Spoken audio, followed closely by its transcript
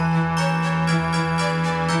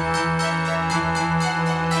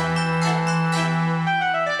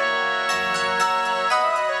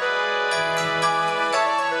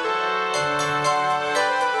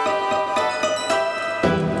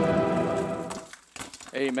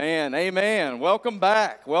Amen. Amen. Welcome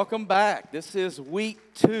back. Welcome back. This is week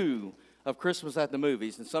 2 of Christmas at the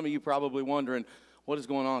Movies. And some of you probably wondering, what is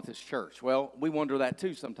going on at this church? Well, we wonder that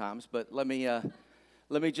too sometimes. But let me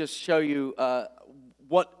just show you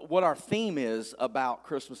what our theme is about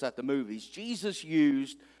Christmas at the Movies. Jesus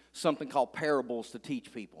used something called parables to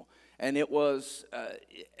teach people. And it was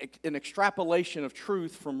an extrapolation of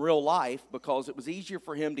truth from real life because it was easier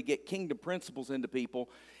for him to get kingdom principles into people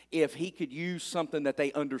if he could use something that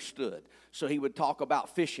they understood. So he would talk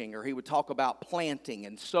about fishing, or he would talk about planting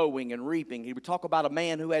and sowing and reaping. He would talk about a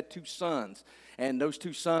man who had 2 sons, and those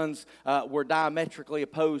 2 sons were diametrically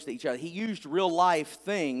opposed to each other. He used real life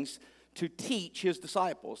things to teach his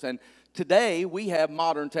disciples. And today we have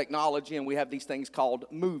modern technology, and we have these things called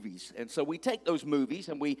movies. And so we take those movies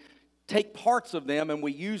and we take parts of them and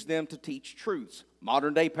we use them to teach truths,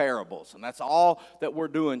 modern day parables, and that's all that we're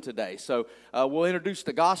doing today. So we'll introduce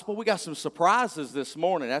the gospel. We got some surprises this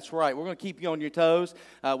morning. That's right. We're going to keep you on your toes.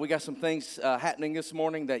 We got some things happening this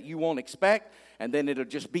morning that you won't expect, and then it'll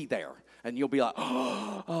just be there, and you'll be like,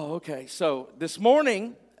 oh, okay. So this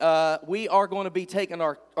morning we are going to be taking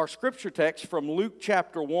our scripture text from Luke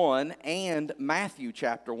chapter 1 and Matthew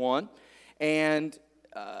chapter 1, and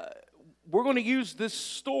we're going to use this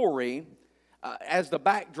story as the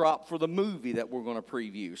backdrop for the movie that we're going to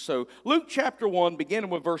preview. So Luke chapter 1, beginning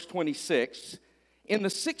with verse 26. In the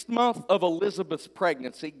 6th month of Elizabeth's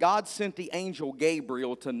pregnancy, God sent the angel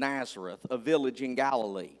Gabriel to Nazareth, a village in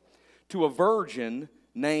Galilee, to a virgin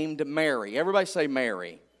named Mary. Everybody say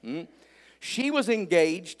Mary. She was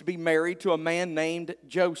engaged to be married to a man named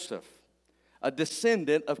Joseph, a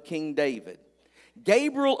descendant of King David.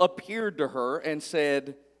 Gabriel appeared to her and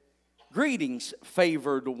said, "Greetings,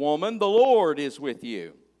 favored woman, the Lord is with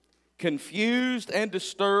you." Confused and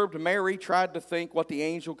disturbed, Mary tried to think what the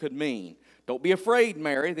angel could mean. "Don't be afraid,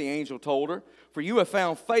 Mary," the angel told her, "for you have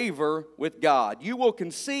found favor with God. You will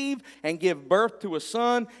conceive and give birth to a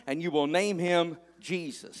son, and you will name him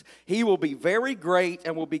Jesus. He will be very great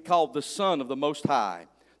and will be called the Son of the Most High.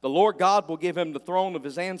 The Lord God will give him the throne of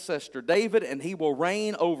his ancestor David, and he will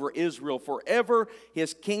reign over Israel forever.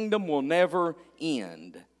 His kingdom will never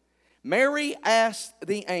end." Mary asked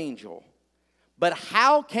the angel, "But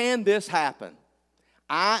how can this happen?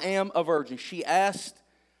 I am a virgin." She asked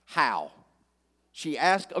how. She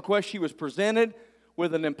asked a question. She was presented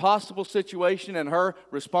with an impossible situation, and her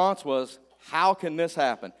response was, "How can this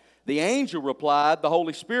happen?" The angel replied, "The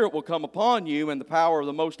Holy Spirit will come upon you, and the power of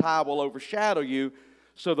the Most High will overshadow you.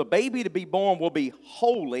 So the baby to be born will be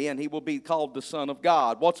holy, and he will be called the Son of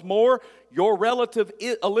God. What's more, your relative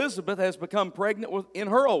Elizabeth has become pregnant in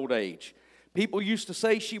her old age. People used to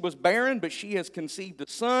say she was barren, but she has conceived a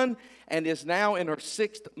son and is now in her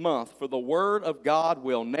 6th month, for the word of God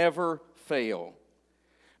will never fail."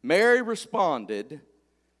 Mary responded.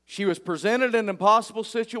 She was presented an impossible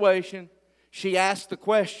situation. She asked the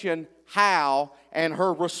question, how? And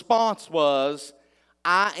her response was,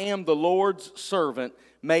 "I am the Lord's servant.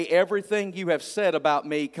 May everything you have said about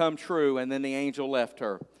me come true." And then the angel left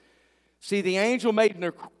her. See, the angel made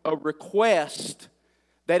a request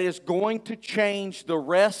that is going to change the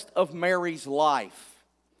rest of Mary's life.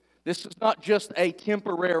 This is not just a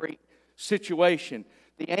temporary situation.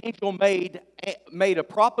 The angel made a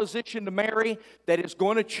proposition to Mary that is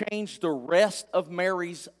going to change the rest of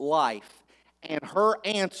Mary's life. And her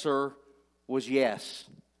answer was yes.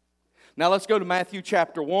 Now let's go to Matthew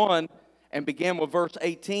chapter 1 and begin with verse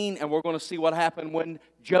 18, and we're going to see what happened when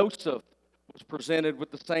Joseph was presented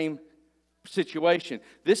with the same situation.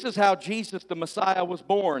 This is how Jesus the Messiah was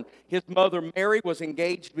born. His mother Mary was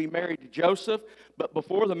engaged to be married to Joseph, but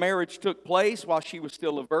before the marriage took place, while she was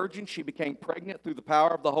still a virgin, she became pregnant through the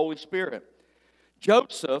power of the Holy Spirit.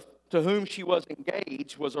 Joseph, to whom she was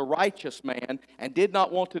engaged, was a righteous man and did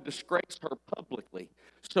not want to disgrace her publicly.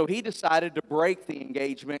 So he decided to break the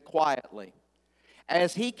engagement quietly.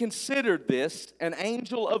 As he considered this, an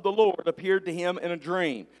angel of the Lord appeared to him in a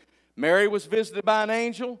dream. Mary was visited by an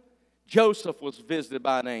angel. Joseph was visited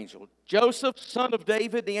by an angel. "Joseph, son of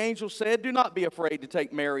David," the angel said, "do not be afraid to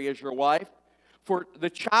take Mary as your wife, for the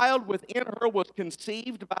child within her was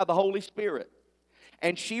conceived by the Holy Spirit.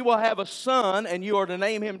 And she will have a son, and you are to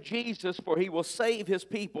name him Jesus, for he will save his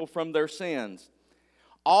people from their sins."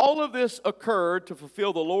 All of this occurred to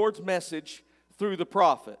fulfill the Lord's message through the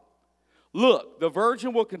prophet. "Look, the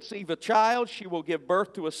virgin will conceive a child, she will give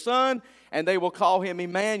birth to a son, and they will call him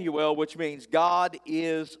Emmanuel," which means God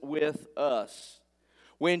is with us.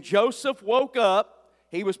 When Joseph woke up,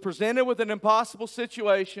 he was presented with an impossible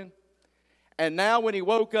situation. And now when he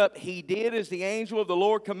woke up, he did as the angel of the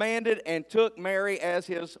Lord commanded and took Mary as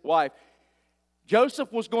his wife.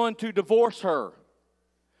 Joseph was going to divorce her.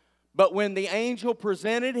 But when the angel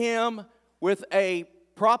presented him with a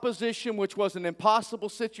proposition which was an impossible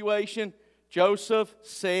situation, Joseph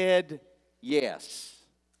said yes.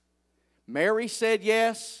 Mary said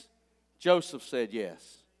yes. Joseph said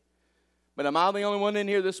yes. But am I the only one in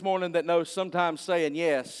here this morning that knows sometimes saying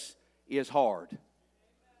yes is hard?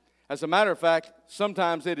 As a matter of fact,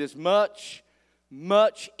 sometimes it is much,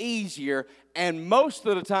 much easier and most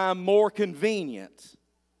of the time more convenient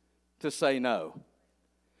to say no.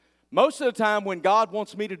 Most of the time when God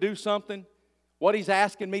wants me to do something, what He's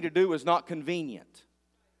asking me to do is not convenient.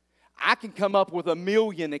 I can come up with a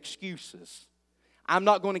million excuses. I'm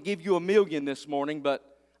not going to give you a million this morning,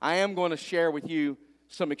 but I am going to share with you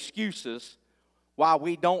some excuses why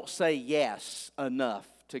we don't say yes enough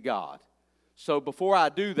to God. So before I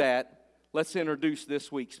do that, let's introduce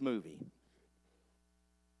this week's movie.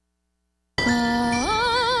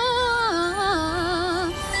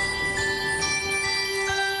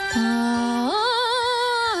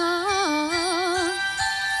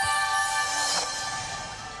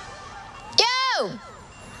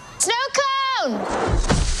 Snow cone!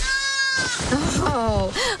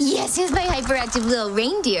 Oh, yes, here's my hyperactive little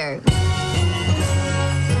reindeer.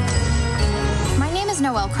 My name is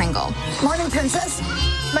Noelle Kringle. Morning, Princess.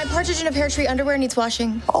 My partridge in a pear tree underwear needs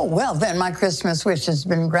washing. Oh, well, then my Christmas wish has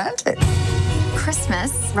been granted.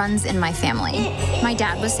 Christmas runs in my family. My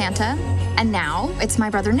dad was Santa, and now it's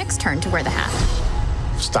my brother Nick's turn to wear the hat.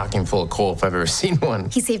 Stocking full of coal if I've ever seen one.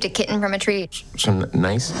 He saved a kitten from a tree. Some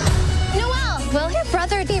nice. Noelle, will your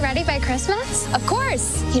brother be ready by Christmas? Of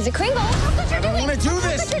course. He's a Kringle. I don't want to do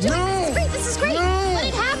this. No. This is great. No. Let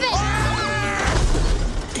it happen.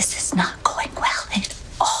 This is not going well at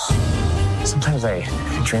all. Sometimes I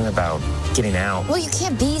dream about getting out. Well, you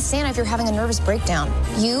can't be Santa if you're having a nervous breakdown.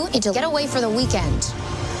 You need to get away for the weekend.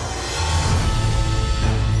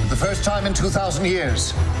 For the first time in 2,000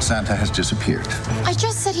 years, Santa has disappeared. I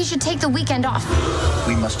just said he should take the weekend off.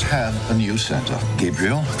 We must have a new Santa.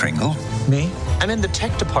 Gabriel Kringle. Me? I'm in the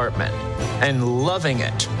tech department and loving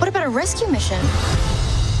it. What about a rescue mission?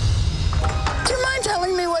 Do you mind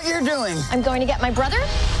telling me what you're doing? I'm going to get my brother,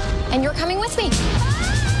 and you're coming with me.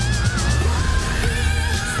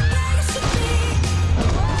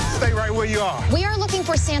 Stay right where you are. We are looking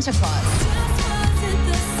for Santa Claus.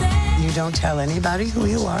 You don't tell anybody who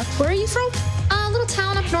you are Where are you from? A little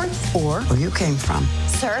town up north. or where you came from.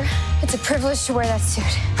 Sir, it's a privilege to wear that suit.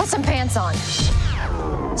 Put some pants on.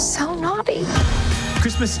 So naughty.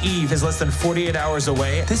 Christmas Eve is less than 48 hours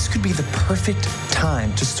away. This could be the perfect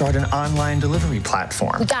time to start an online delivery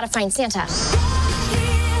platform. We gotta find Santa.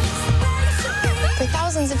 For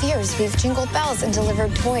thousands of years, we've jingled bells and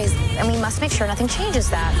delivered toys, and we must make sure nothing changes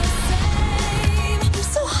that. I'm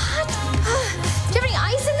so hot. Do you have any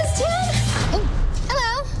ice in this tin? Oh,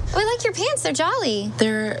 hello. We like your pants. They're jolly.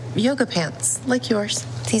 They're yoga pants, like yours.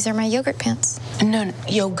 These are my yogurt pants. No,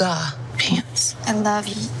 yoga pants. I love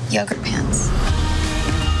yogurt pants.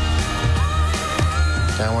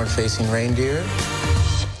 Downward facing reindeer.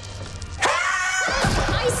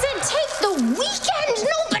 I said take the weekend.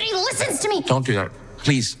 Nobody listens to me. Don't do that,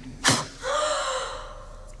 please.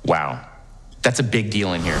 Wow, that's a big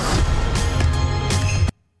deal in here.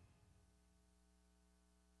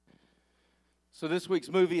 So this week's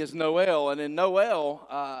movie is Noel, and in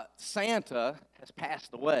Noel, Santa has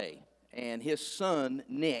passed away, and his son,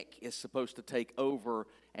 Nick, is supposed to take over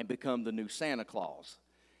and become the new Santa Claus.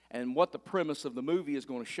 And what the premise of the movie is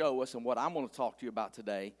going to show us, and what I'm going to talk to you about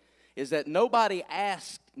today, is that nobody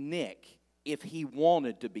asked Nick if he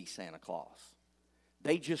wanted to be Santa Claus.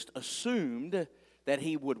 They just assumed that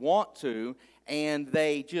he would want to, and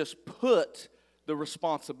they just put the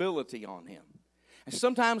responsibility on him. And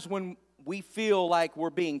sometimes when we feel like we're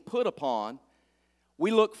being put upon,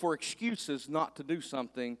 we look for excuses not to do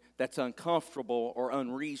something that's uncomfortable or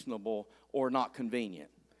unreasonable or not convenient.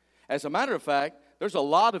 As a matter of fact, there's a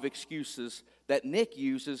lot of excuses that Nick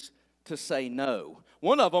uses to say no.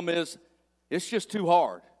 One of them is, it's just too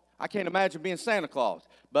hard. I can't imagine being Santa Claus.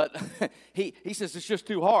 But he says it's just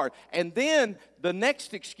too hard. And then the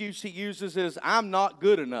next excuse he uses is, I'm not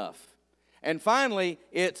good enough. And finally,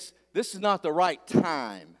 it's, this is not the right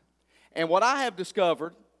time. And what I have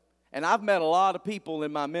discovered, and I've met a lot of people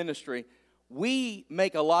in my ministry, we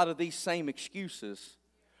make a lot of these same excuses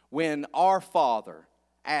when our Father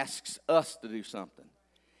asks us to do something.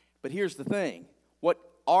 But here's the thing. What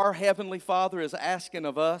our Heavenly Father is asking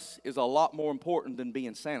of us is a lot more important than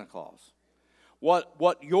being Santa Claus.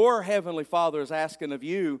 What your Heavenly Father is asking of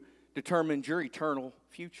you determines your eternal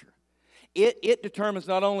future. It determines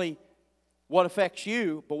not only what affects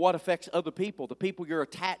you, but what affects other people, the people you're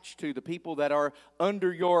attached to, the people that are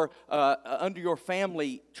under your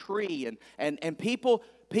family tree, and people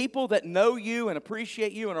that know you and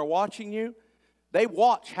appreciate you and are watching you, they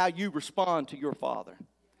watch how you respond to your Father.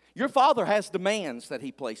 Your Father has demands that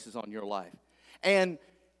He places on your life. And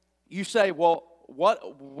you say, well,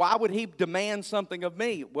 why would He demand something of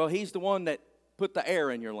me? Well, He's the one that put the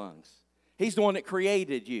air in your lungs. He's the one that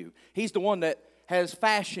created you. He's the one that has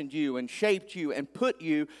fashioned you and shaped you and put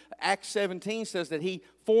you. Acts 17 says that He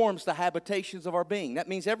forms the habitations of our being. That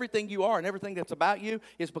means everything you are and everything that's about you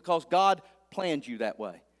is because God planned you that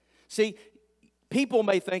way. See, people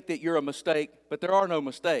may think that you're a mistake, but there are no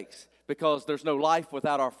mistakes because there's no life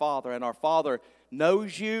without our Father. And our Father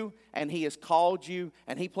knows you, and He has called you,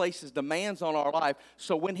 and He places demands on our life.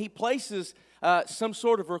 So when He places some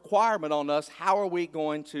sort of requirement on us, how are we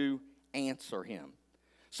going to answer Him?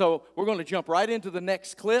 So we're going to jump right into the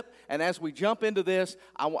next clip, and as we jump into this,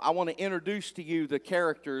 I want to introduce to you the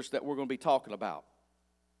characters that we're going to be talking about.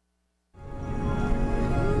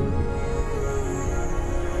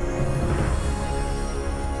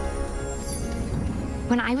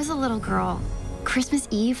 When I was a little girl, Christmas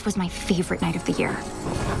Eve was my favorite night of the year.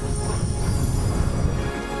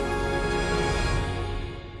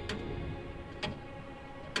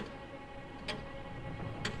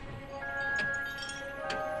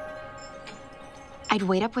 I'd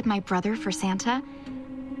wait up with my brother for Santa.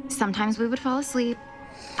 Sometimes we would fall asleep,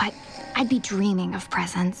 but I'd be dreaming of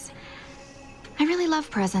presents. I really love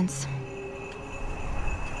presents.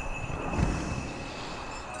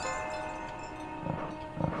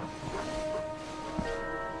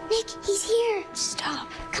 Nick, he's here. Stop.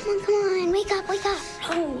 Come on. Wake up.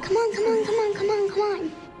 No. Come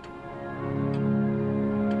on.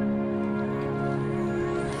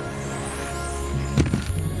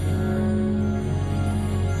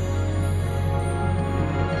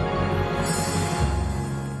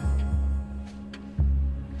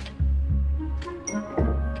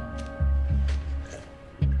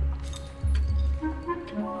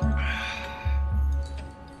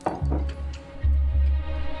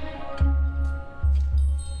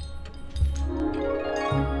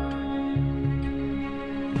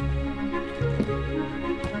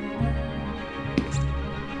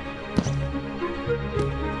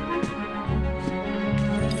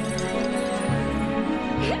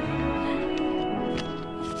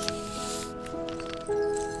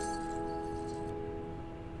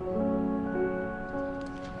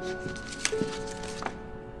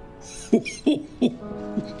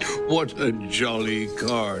 What a jolly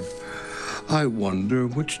card. I wonder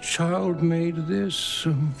which child made this.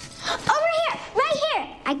 Over here, right here.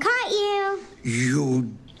 I caught you.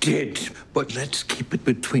 You did. But let's keep it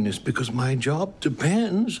between us because my job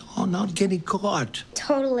depends on not getting caught.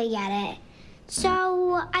 Totally get it.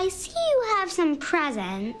 So, I see you have some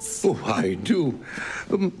presents. Oh, I do.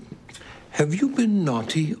 Have you been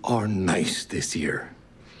naughty or nice this year?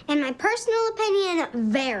 In my personal opinion,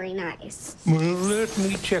 very nice. Well, let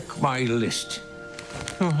me check my list.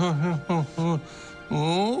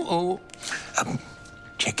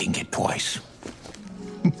 Checking it twice.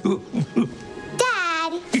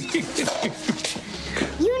 Dad!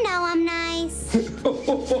 You know I'm nice.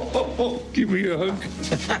 Give me a hug.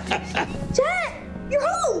 Dad! You're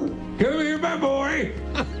home! Come here, my boy.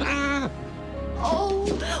 Oh,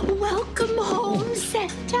 welcome home,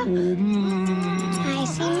 Santa. I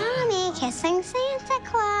see Mommy kissing Santa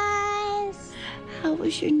Claus. How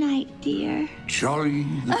was your night, dear? Jolly.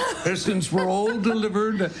 The presents were all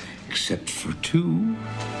delivered, except for two.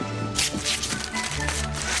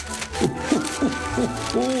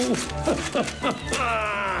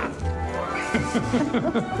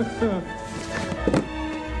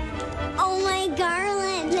 Oh, my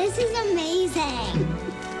garland. This is amazing.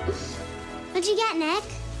 What'd you get, Nick?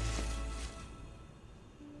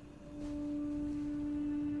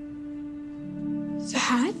 The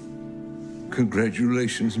hat?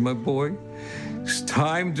 Congratulations, my boy. It's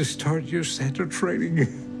time to start your Santa training.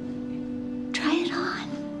 Try it on.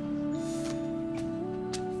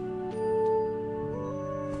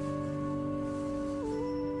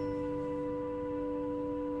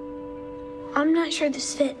 I'm not sure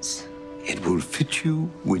this fits. It will fit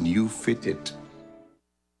you when you fit it.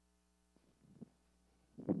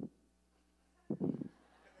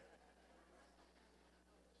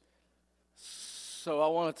 So I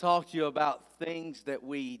want to talk to you about things that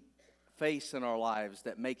we face in our lives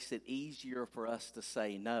that makes it easier for us to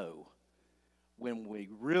say no when we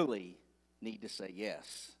really need to say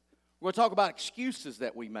yes. We're going to talk about excuses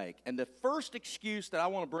that we make. And the first excuse that I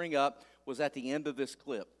want to bring up was at the end of this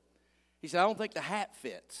clip. He said, I don't think the hat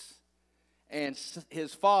fits. And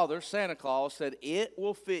his father, Santa Claus, said, it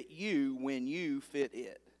will fit you when you fit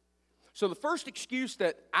it. So the first excuse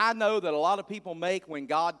that I know that a lot of people make when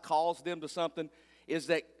God calls them to something is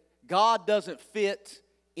that God doesn't fit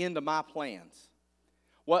into my plans.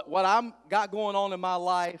 What I'm got going on in my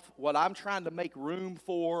life, what I'm trying to make room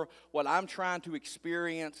for, what I'm trying to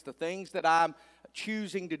experience, the things that I'm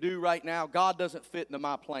choosing to do right now, God doesn't fit into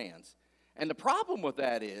my plans. And the problem with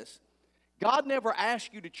that is, God never asks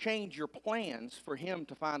you to change your plans for Him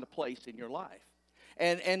to find a place in your life.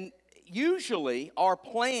 And usually our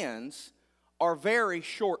plans are very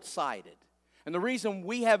short-sighted. And the reason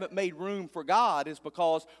we haven't made room for God is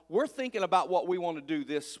because we're thinking about what we want to do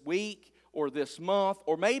this week or this month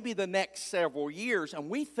or maybe the next several years, and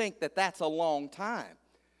we think that that's a long time.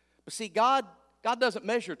 But see, God doesn't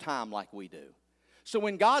measure time like we do. So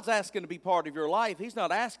when God's asking to be part of your life, He's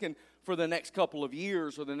not asking for the next couple of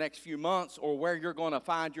years or the next few months or where you're going to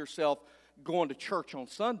find yourself going to church on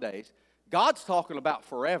Sundays. God's talking about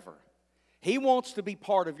forever. He wants to be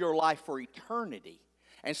part of your life for eternity.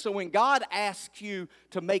 And so when God asks you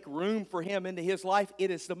to make room for Him into His life,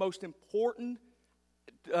 it is the most important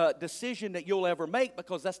decision that you'll ever make,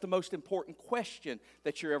 because that's the most important question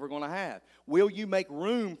that you're ever going to have. Will you make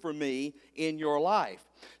room for me in your life?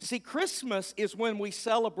 See, Christmas is when we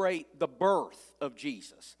celebrate the birth of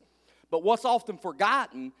Jesus. But what's often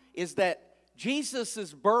forgotten is that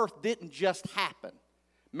Jesus' birth didn't just happen.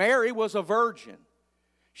 Mary was a virgin.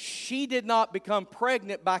 She did not become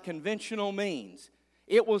pregnant by conventional means.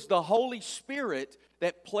 It was the Holy Spirit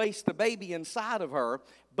that placed the baby inside of her,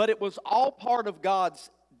 but it was all part of God's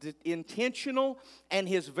intentional and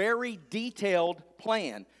His very detailed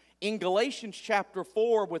plan. In Galatians chapter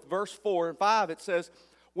 4 with verse 4 and 5, it says,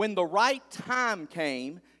 when the right time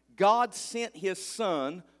came, God sent His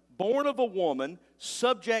Son, born of a woman,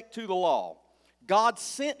 subject to the law. God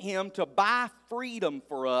sent Him to buy freedom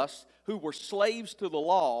for us who were slaves to the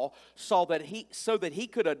law so that he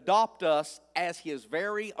could adopt us as His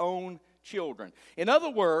very own children. In other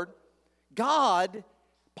words, God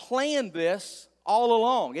planned this all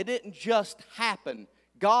along. It didn't just happen.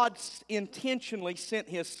 God intentionally sent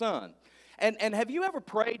His Son. And have you ever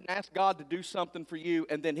prayed and asked God to do something for you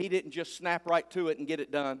and then He didn't just snap right to it and get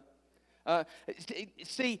it done?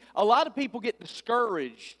 See, a lot of people get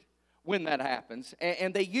discouraged when that happens,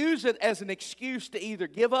 and they use it as an excuse to either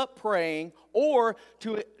give up praying or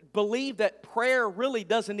to believe that prayer really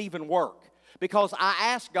doesn't even work because I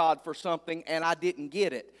asked God for something and I didn't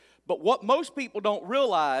get it. But what most people don't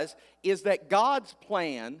realize is that God's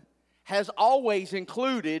plan has always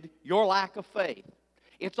included your lack of faith.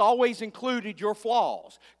 It's always included your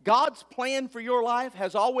flaws. God's plan for your life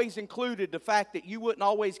has always included the fact that you wouldn't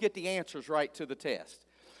always get the answers right to the test.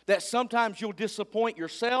 That sometimes you'll disappoint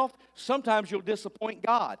yourself, sometimes you'll disappoint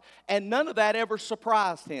God. And none of that ever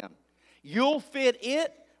surprised Him. You'll fit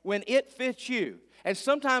it when it fits you. And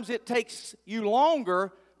sometimes it takes you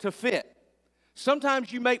longer to fit.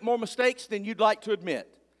 Sometimes you make more mistakes than you'd like to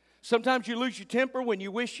admit. Sometimes you lose your temper when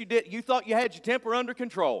you wish you did. You thought you had your temper under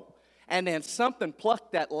control. And then something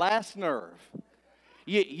plucked that last nerve.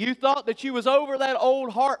 You thought that you was over that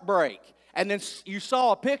old heartbreak. And then you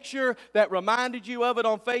saw a picture that reminded you of it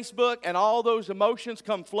on Facebook, and all those emotions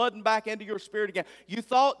come flooding back into your spirit again. You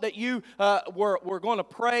thought that you were going to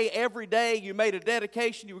pray every day. You made a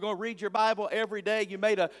dedication. You were going to read your Bible every day. You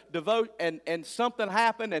made a devote, and something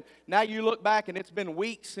happened, and now you look back, and it's been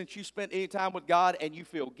weeks since you spent any time with God, and you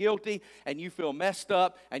feel guilty, and you feel messed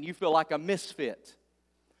up, and you feel like a misfit.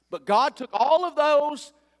 But God took all of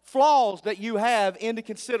those flaws that you have into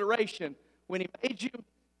consideration when He made you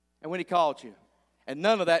and when He called you. And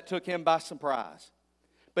none of that took Him by surprise.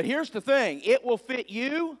 But here's the thing. It will fit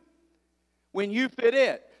you when you fit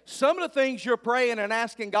it. Some of the things you're praying and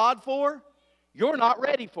asking God for, you're not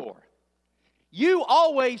ready for. You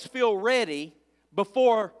always feel ready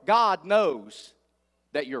before God knows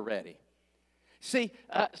that you're ready. See,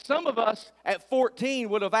 some of us at 14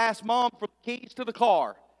 would have asked Mom for the keys to the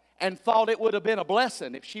car and thought it would have been a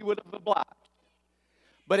blessing if she would have obliged.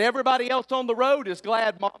 But everybody else on the road is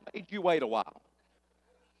glad Mom made you wait a while.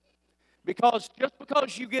 Because just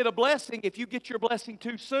because you get a blessing, if you get your blessing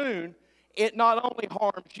too soon, it not only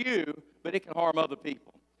harms you, but it can harm other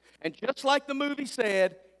people. And just like the movie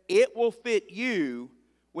said, it will fit you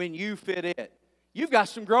when you fit it. You've got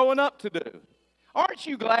some growing up to do. Aren't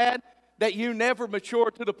you glad that you never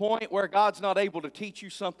matured to the point where God's not able to teach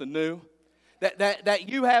you something new? That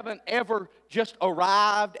you haven't ever just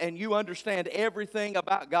arrived and you understand everything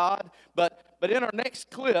about God. But in our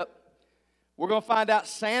next clip, we're going to find out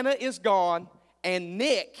Santa is gone and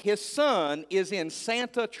Nick, his son, is in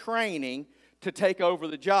Santa training to take over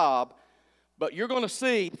the job. But you're going to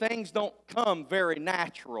see things don't come very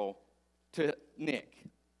natural to Nick.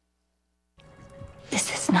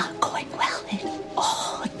 This is not going well at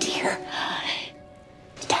all, dear.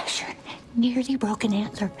 Dasher nearly broke an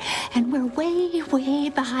antler, and we're way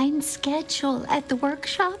behind schedule at the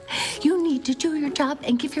workshop. You need to do your job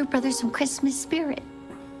and give your brother some Christmas spirit,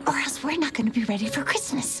 or else we're not going to be ready for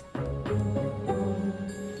Christmas.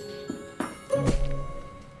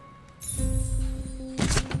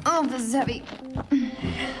 Oh, this is heavy.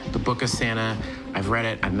 The Book of Santa, I've read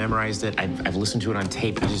it, I've memorized it, I've listened to it on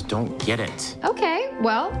tape. I just don't get it. Okay,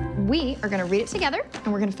 well, we are gonna read it together,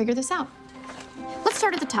 and we're gonna figure this out. Let's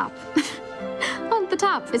start at the top. On the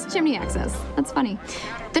top is chimney access. That's funny.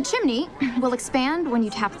 The chimney will expand when you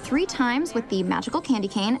tap 3 times with the magical candy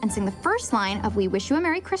cane and sing the first line of We Wish You a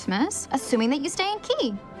Merry Christmas, assuming that you stay in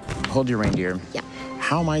key. Hold your reindeer. Yeah.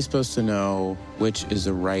 How am I supposed to know which is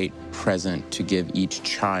the right present to give each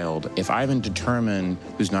child? If I haven't determined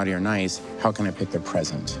who's naughty or nice, how can I pick their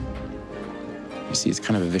present? You see, it's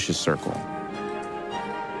kind of a vicious circle.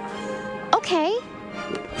 Okay.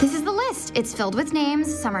 This is the list. It's filled with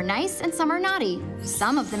names. Some are nice and some are naughty.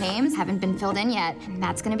 Some of the names haven't been filled in yet, and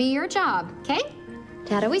that's gonna be your job, okay?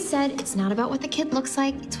 Dad always said it's not about what the kid looks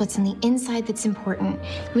like, it's what's in the inside that's important.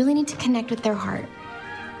 You really need to connect with their heart.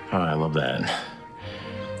 Oh, I love that.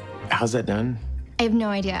 How's that done? I have no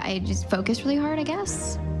idea. I just focused really hard, I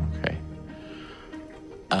guess. Okay.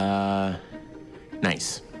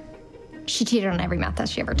 Nice. She cheated on every math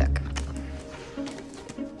test she ever took.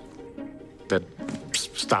 That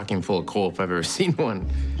stocking full of coal if I've ever seen one.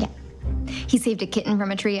 Yeah. He saved a kitten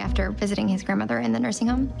from a tree after visiting his grandmother in the nursing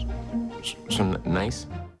home. So nice?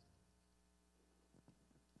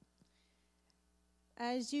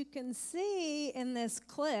 As you can see in this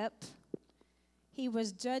clip, he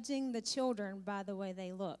was judging the children by the way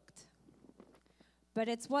they looked. But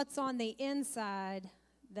it's what's on the inside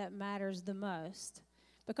that matters the most,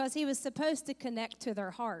 because he was supposed to connect to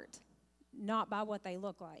their heart, not by what they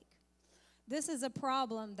look like. This is a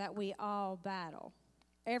problem that we all battle.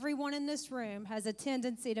 Everyone in this room has a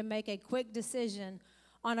tendency to make a quick decision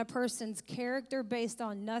on a person's character based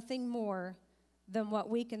on nothing more than what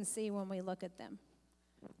we can see when we look at them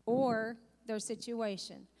or their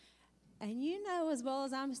situation. And you know as well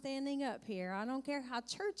as I'm standing up here, I don't care how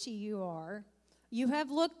churchy you are, you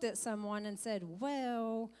have looked at someone and said,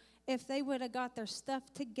 well, if they would have got their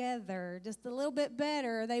stuff together just a little bit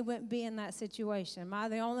better, they wouldn't be in that situation. Am I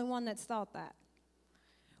the only one that's thought that?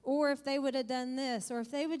 Or if they would have done this, or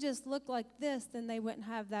if they would just look like this, then they wouldn't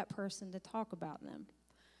have that person to talk about them.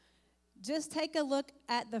 Just take a look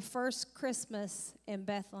at the first Christmas in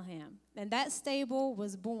Bethlehem. And that stable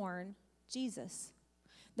was born Jesus,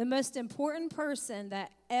 the most important person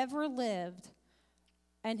that ever lived,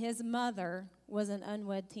 and his mother was an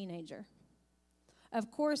unwed teenager. Of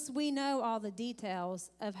course, we know all the details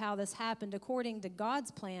of how this happened according to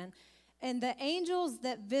God's plan, and the angels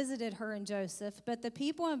that visited her and Joseph, but the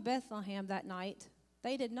people in Bethlehem that night,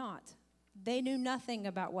 they did not. They knew nothing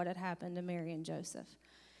about what had happened to Mary and Joseph.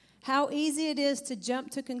 How easy it is to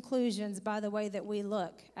jump to conclusions by the way that we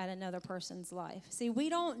look at another person's life. See, we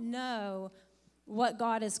don't know what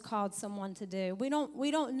God has called someone to do. We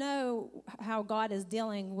don't know how God is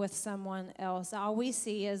dealing with someone else. All we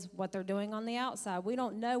see is what they're doing on the outside. We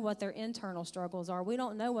don't know what their internal struggles are. We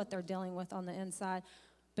don't know what they're dealing with on the inside,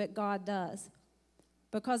 but God does.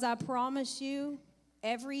 Because I promise you,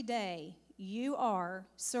 every day you are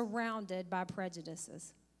surrounded by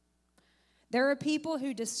prejudices. There are people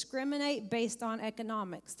who discriminate based on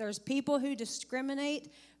economics. There's people who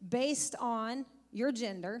discriminate based on your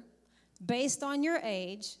gender, based on your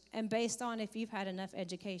age, and based on if you've had enough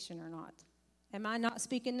education or not. Am I not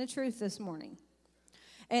speaking the truth this morning?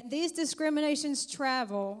 And these discriminations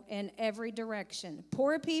travel in every direction.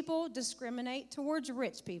 Poor people discriminate towards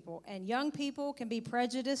rich people, and young people can be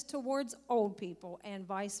prejudiced towards old people, and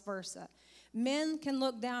vice versa. Men can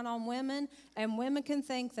look down on women, and women can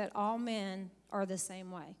think that all men are the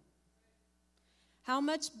same way. How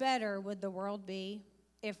much better would the world be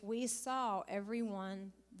if we saw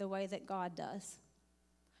everyone the way that God does?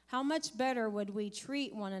 How much better would we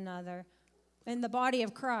treat one another in the body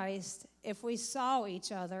of Christ if we saw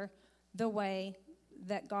each other the way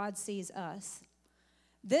that God sees us?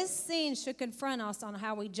 This scene should confront us on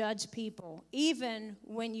how we judge people, even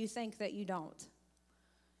when you think that you don't.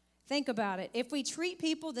 Think about it. If we treat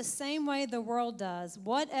people the same way the world does,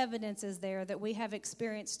 what evidence is there that we have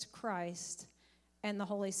experienced Christ and the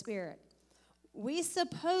Holy Spirit? we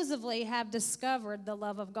supposedly have discovered the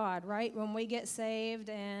love of God, right? When we get saved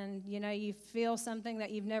and, you feel something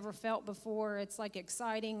that you've never felt before, it's like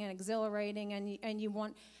exciting and exhilarating, and you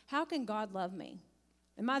want, how can God love me?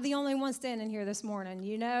 Am I the only one standing here this morning?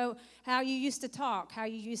 You know how you used to talk, how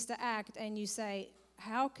you used to act, and you say,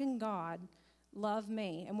 how can God love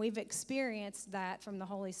me? And we've experienced that from the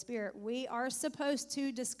Holy Spirit. We are supposed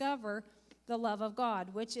to discover the love of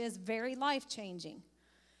God, which is very life-changing.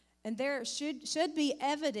 And there should be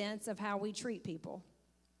evidence of how we treat people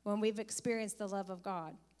when we've experienced the love of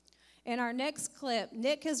God. In our next clip,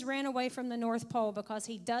 Nick has ran away from the North Pole because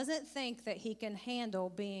he doesn't think that he can handle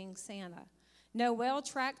being Santa. Noelle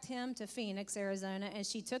tracked him to Phoenix, Arizona, and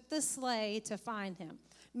she took the sleigh to find him.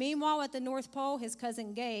 Meanwhile, at the North Pole, his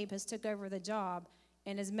cousin Gabe has took over the job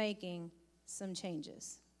and is making some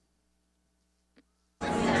changes.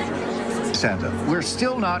 Santa, we're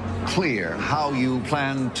still not clear how you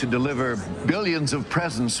plan to deliver billions of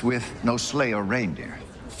presents with no sleigh or reindeer.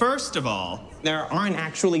 First of all, there aren't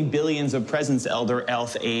actually billions of presents, Elder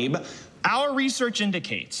Elf Abe. Our research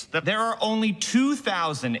indicates that there are only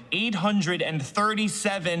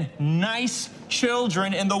 2,837 nice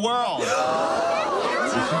children in the world.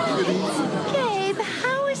 Gabe,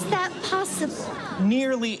 how is that possible?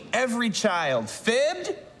 Nearly every child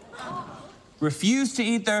fibbed, refused to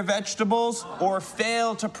eat their vegetables, or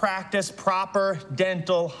failed to practice proper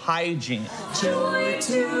dental hygiene. Joy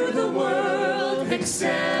to the world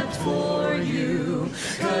except for you,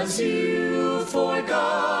 'cause you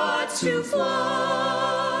forgot to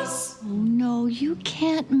floss. Oh, no, you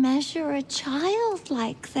can't measure a child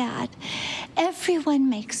like that. Everyone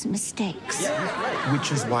makes mistakes.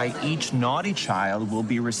 Which is why each naughty child will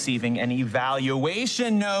be receiving an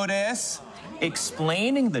evaluation notice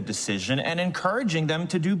explaining the decision and encouraging them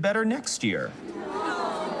to do better next year.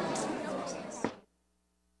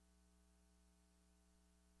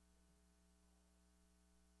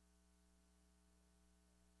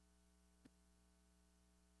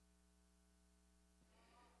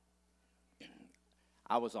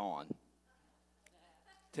 I was on.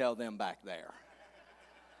 Tell them back there.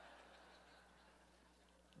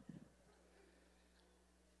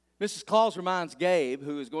 Mrs. Claus reminds Gabe,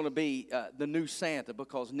 who is going to be the new Santa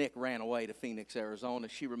because Nick ran away to Phoenix, Arizona,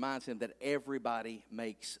 she reminds him that everybody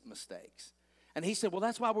makes mistakes. And he said, well,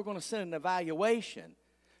 that's why we're going to send an evaluation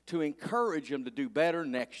to encourage him to do better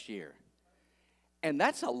next year. And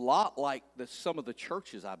that's a lot like some of the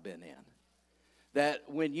churches I've been in.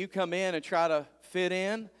 That when you come in and try to fit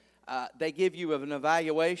in, they give you an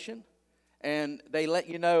evaluation, and they let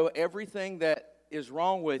you know everything that is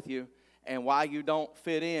wrong with you and why you don't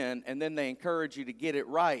fit in, and then they encourage you to get it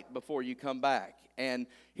right before you come back. And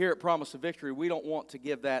here at Promise of Victory, we don't want to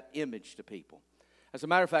give that image to people. As a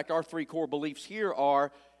matter of fact, our 3 core beliefs here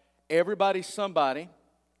are everybody's somebody,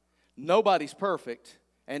 nobody's perfect,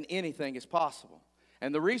 and anything is possible.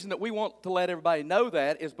 And the reason that we want to let everybody know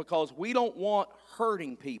that is because we don't want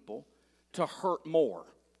hurting people to hurt more.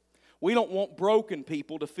 We don't want broken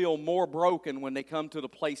people to feel more broken when they come to the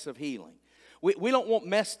place of healing. We don't want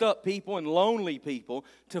messed up people and lonely people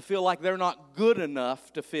to feel like they're not good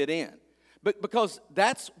enough to fit in. But because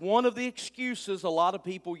that's one of the excuses a lot of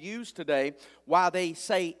people use today why they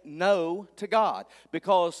say no to God.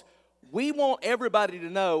 Because we want everybody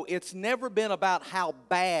to know it's never been about how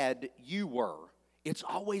bad you were. It's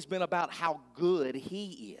always been about how good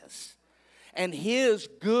He is. And His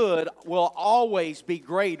good will always be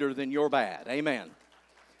greater than your bad. Amen.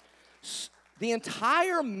 The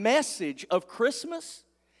entire message of Christmas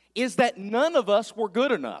is that none of us were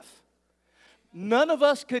good enough. None of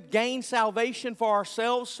us could gain salvation for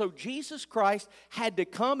ourselves, so Jesus Christ had to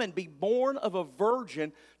come and be born of a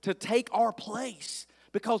virgin to take our place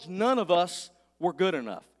because none of us were good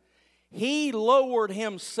enough. He lowered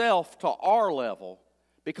Himself to our level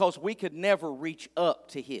because we could never reach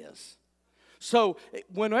up to His. So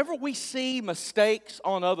whenever we see mistakes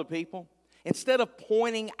on other people, instead of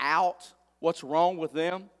pointing out what's wrong with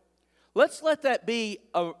them, let's let that be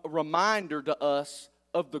a reminder to us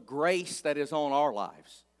of the grace that is on our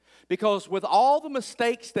lives. Because with all the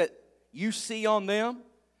mistakes that you see on them,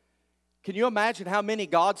 can you imagine how many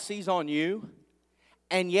God sees on you?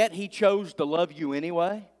 And yet He chose to love you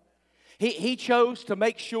anyway. He chose to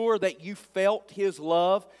make sure that you felt His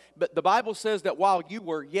love. But the Bible says that while you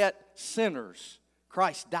were yet sinners,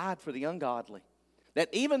 Christ died for the ungodly. That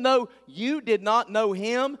even though you did not know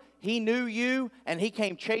Him, He knew you, and He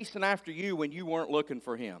came chasing after you when you weren't looking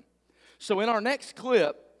for Him. So in our next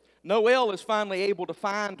clip, Noelle is finally able to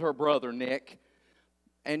find her brother Nick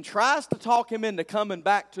and tries to talk him into coming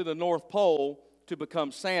back to the North Pole to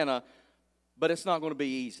become Santa, but it's not going to be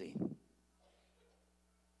easy.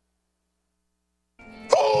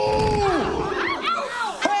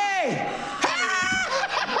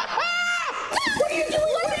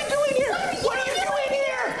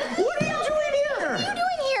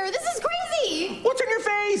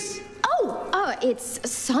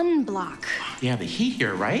 mind block. Yeah, the heat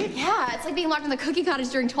here, right? Yeah, it's like being locked in the cookie cottage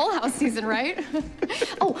during Toll House season, right?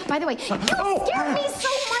 Oh, by the way, you scared me so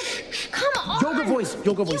much. Come on. Yoga voice.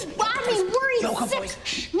 You got me worried Yoga sick.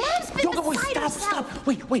 voice. Mom's been Yoga voice. beside herself. Stop.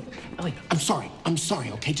 Wait. Ellie, I'm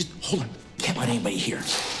sorry, okay? Just hold on. Can't let anybody hear.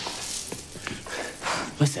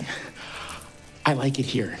 Listen, I like it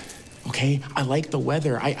here, okay? I like the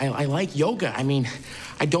weather. I like yoga. I mean,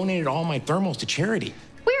 I donated all my thermals to charity.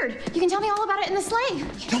 Weird. You can tell me all about it in the sleigh.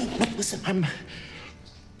 No, listen, I'm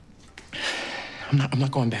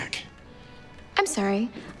not going back. I'm sorry.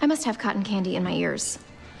 I must have cotton candy in my ears.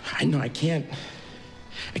 I know I can't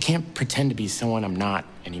pretend to be someone I'm not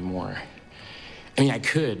anymore. I mean, I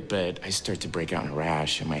could, but I start to break out in a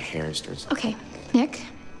rash and my hair starts... Okay, Nick,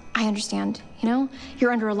 I understand. You know,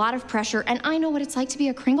 you're under a lot of pressure, and I know what it's like to be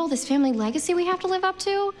a Kringle, this family legacy we have to live up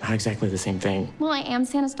to. Not exactly the same thing. Well, I am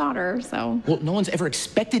Santa's daughter, so... Well, no one's ever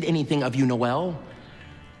expected anything of you, Noelle.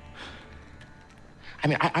 I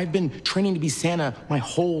mean, I've been training to be Santa my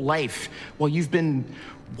whole life, while you've been,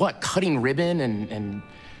 cutting ribbon and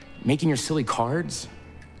making your silly cards?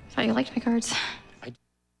 Thought you liked my cards.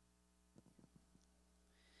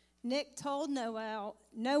 Nick told Noelle,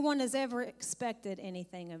 no one has ever expected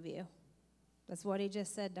anything of you. That's what he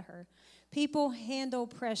just said to her. People handle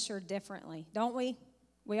pressure differently, don't we?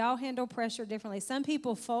 We all handle pressure differently. Some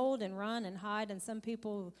people fold and run and hide, and some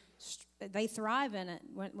people, they thrive in it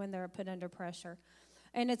when they're put under pressure.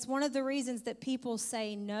 And it's one of the reasons that people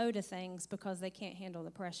say no to things, because they can't handle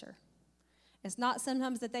the pressure. It's not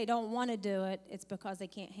sometimes that they don't want to do it, it's because they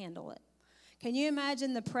can't handle it. Can you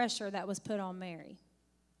imagine the pressure that was put on Mary?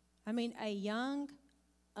 I mean, a young,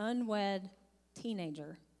 unwed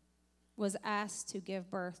teenager was asked to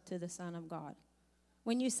give birth to the Son of God.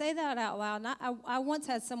 When you say that out loud, I once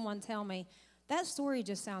had someone tell me, that story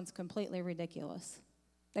just sounds completely ridiculous.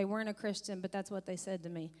 They weren't a Christian, but that's what they said to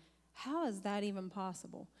me. How is that even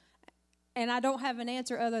possible? And I don't have an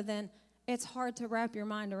answer other than it's hard to wrap your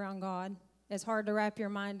mind around God. It's hard to wrap your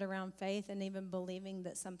mind around faith and even believing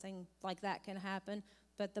that something like that can happen.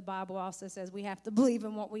 But the Bible also says we have to believe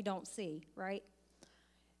in what we don't see, right?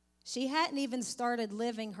 She hadn't even started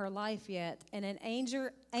living her life yet, and an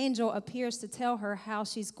angel appears to tell her how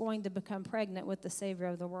she's going to become pregnant with the Savior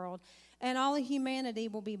of the world. And all of humanity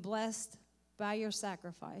will be blessed by your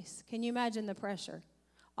sacrifice. Can you imagine the pressure?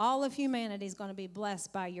 All of humanity is going to be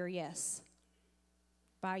blessed by your yes.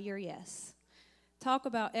 By your yes. Talk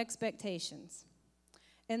about expectations.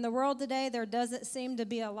 In the world today, there doesn't seem to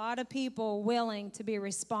be a lot of people willing to be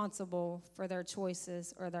responsible for their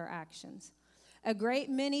choices or their actions. A great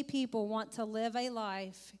many people want to live a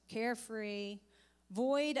life carefree,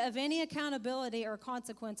 void of any accountability or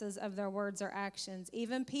consequences of their words or actions,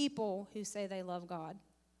 even people who say they love God.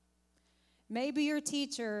 Maybe your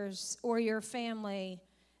teachers or your family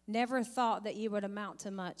never thought that you would amount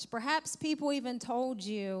to much. Perhaps people even told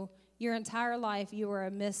you your entire life you were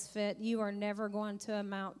a misfit. You are never going to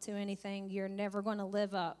amount to anything. You're never going to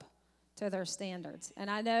live up to their standards. And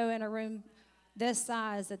I know in a room this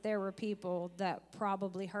size that there were people that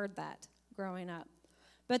probably heard that growing up.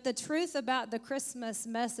 But the truth about the Christmas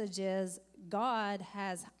message is God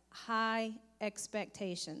has high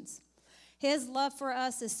expectations. His love for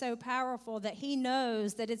us is so powerful that he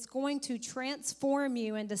knows that it's going to transform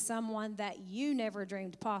you into someone that you never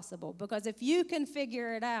dreamed possible. Because if you can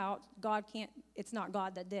figure it out, God can't, it's not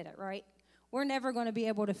God that did it, right? We're never going to be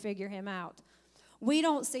able to figure him out. We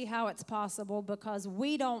don't see how it's possible because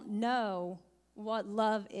we don't know what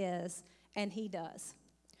love is, and he does.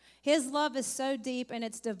 His love is so deep and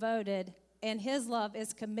it's devoted, and his love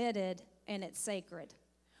is committed and it's sacred.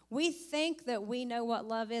 We think that we know what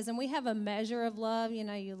love is, and we have a measure of love. You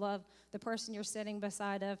know, you love the person you're sitting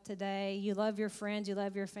beside of today. You love your friends. You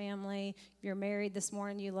love your family. If you're married this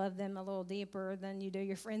morning, you love them a little deeper than you do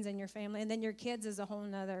your friends and your family. And then your kids is a whole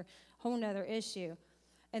nother issue.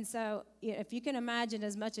 And so if you can imagine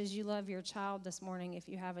as much as you love your child this morning, if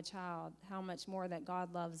you have a child, how much more that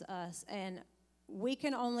God loves us. And we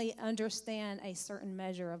can only understand a certain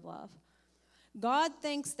measure of love. God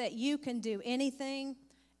thinks that you can do anything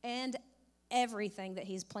and everything that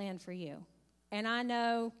he's planned for you. And I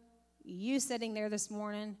know you sitting there this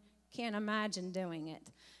morning can't imagine doing it.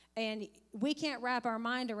 And we can't wrap our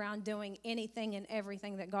mind around doing anything and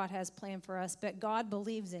everything that God has planned for us, but God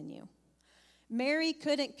believes in you. Mary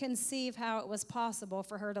couldn't conceive how it was possible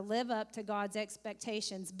for her to live up to God's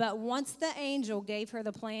expectations, but once the angel gave her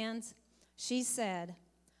the plans, she said,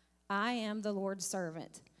 I am the Lord's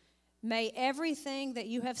servant. May everything that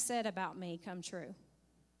you have said about me come true.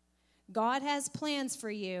 God has plans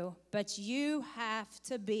for you, but you have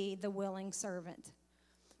to be the willing servant.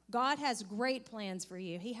 God has great plans for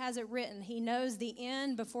you. He has it written. He knows the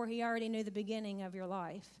end before he already knew the beginning of your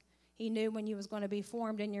life. He knew when you was going to be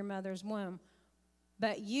formed in your mother's womb.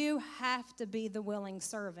 But you have to be the willing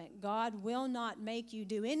servant. God will not make you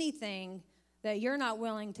do anything that you're not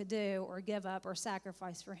willing to do or give up or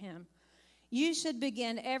sacrifice for him. You should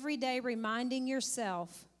begin every day reminding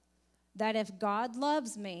yourself that if God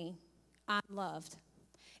loves me, I'm loved.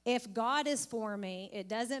 If God is for me, it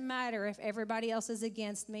doesn't matter if everybody else is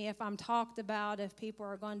against me, if I'm talked about, if people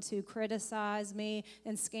are going to criticize me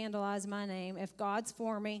and scandalize my name. If God's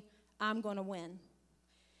for me, I'm going to win.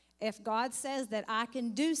 If God says that I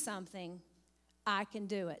can do something, I can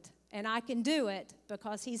do it. And I can do it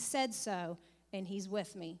because he's said so and he's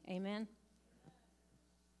with me. Amen.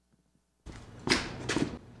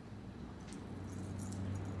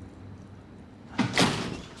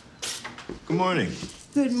 Good morning.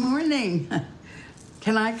 Good morning.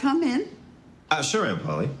 Can I come in? Sure, Aunt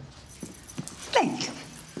Polly. Thank you.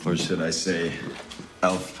 Or should I say,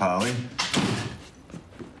 Elf Polly?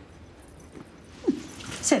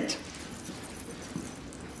 Sit.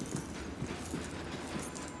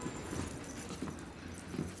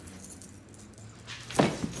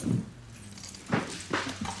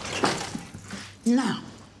 Now,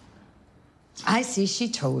 I see she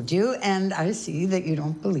told you, and I see that you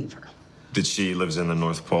don't believe her. That she lives in the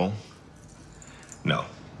North Pole? No,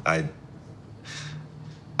 I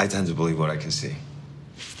tend to believe what I can see.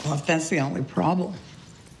 Well, if that's the only problem.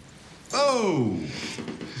 Oh!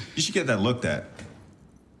 You should get that looked at.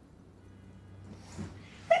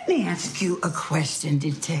 Let me ask you a question,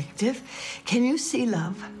 Detective. Can you see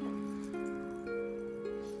love?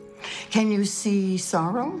 Can you see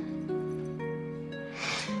sorrow?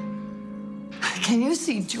 Can you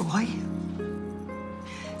see joy?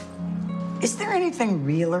 Is there anything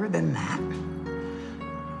realer than that?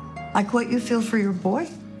 Like what you feel for your boy?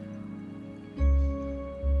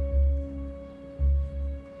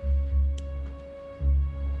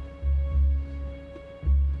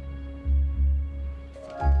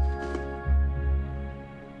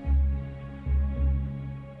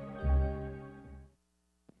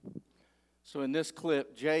 So in this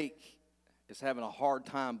clip, Jake is having a hard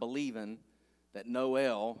time believing that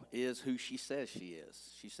Noelle is who she says she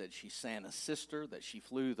is. She said she's Santa's sister, that she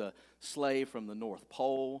flew the sleigh from the North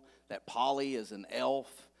Pole, that Polly is an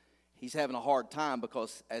elf. He's having a hard time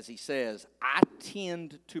because, as he says, I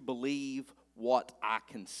tend to believe what I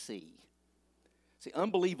can see. See,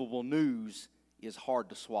 unbelievable news is hard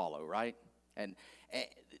to swallow, right? And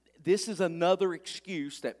this is another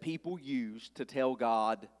excuse that people use to tell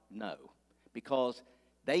God no. Because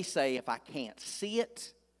they say, if I can't see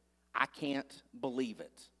it, I can't believe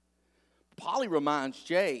it. Polly reminds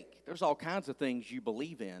Jake, there's all kinds of things you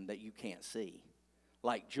believe in that you can't see,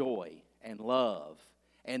 like joy and love.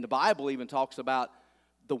 And the Bible even talks about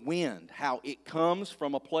the wind, how it comes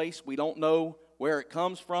from a place we don't know where it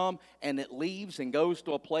comes from, and it leaves and goes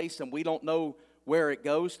to a place and we don't know where it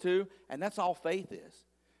goes to. And that's all faith is.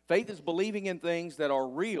 Faith is believing in things that are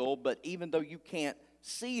real, but even though you can't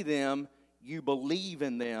see them, you believe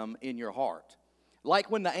in them in your heart.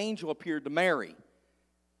 Like when the angel appeared to Mary.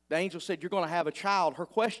 The angel said, you're going to have a child. Her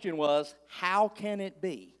question was, how can it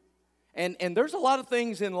be? And there's a lot of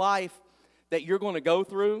things in life that you're going to go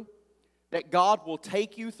through, that God will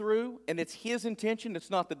take you through, and it's his intention.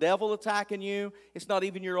 It's not the devil attacking you. It's not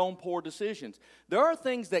even your own poor decisions. There are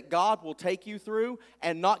things that God will take you through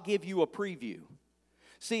and not give you a preview.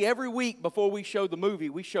 See, every week before we show the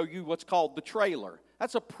movie, we show you what's called the trailer.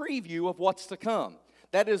 That's a preview of what's to come.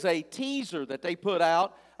 That is a teaser that they put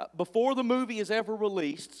out before the movie is ever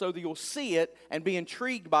released so that you'll see it and be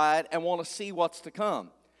intrigued by it and want to see what's to come.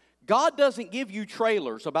 God doesn't give you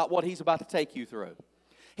trailers about what he's about to take you through.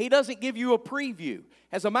 He doesn't give you a preview.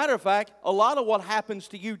 As a matter of fact, a lot of what happens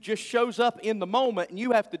to you just shows up in the moment and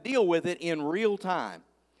you have to deal with it in real time.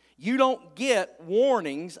 You don't get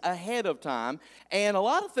warnings ahead of time. And a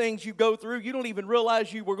lot of things you go through, you don't even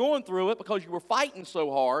realize you were going through it because you were fighting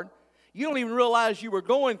so hard. You don't even realize you were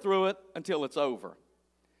going through it until it's over.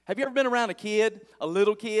 Have you ever been around a kid, a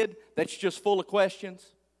little kid, that's just full of questions?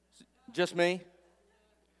 Just me?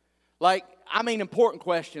 Like, I mean important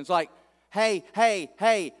questions like, hey,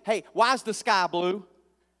 why is the sky blue?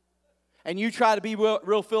 And you try to be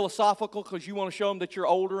real philosophical because you want to show them that you're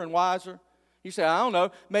older and wiser. You say, I don't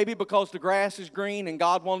know, maybe because the grass is green and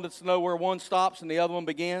God wanted us to know where one stops and the other one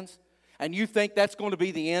begins. And you think that's going to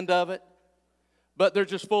be the end of it. But they're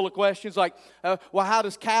just full of questions like, well, how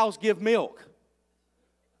does cows give milk?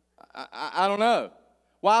 I don't know.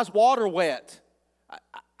 Why is water wet?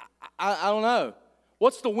 I don't know.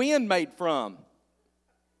 What's the wind made from?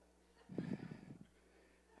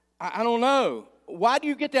 I don't know. Why do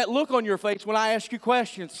you get that look on your face when I ask you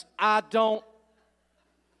questions? I don't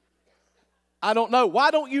know.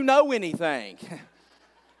 Why don't you know anything?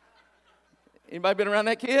 Anybody been around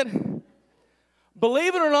that kid?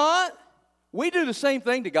 Believe it or not, we do the same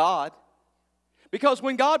thing to God. Because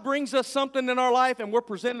when God brings us something in our life and we're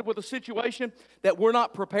presented with a situation that we're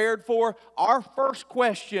not prepared for, our first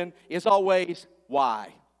question is always,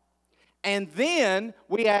 why? And then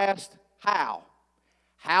we ask, how?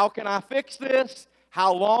 How can I fix this?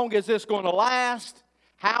 How long is this going to last?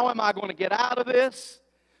 How am I going to get out of this?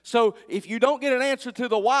 So if you don't get an answer to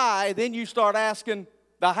the why, then you start asking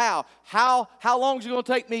the how. How long is it going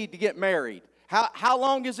to take me to get married? How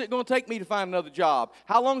long is it going to take me to find another job?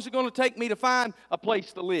 How long is it going to take me to find a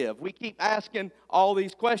place to live? We keep asking all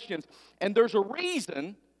these questions. And there's a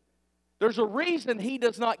reason he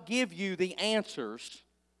does not give you the answers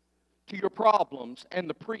to your problems and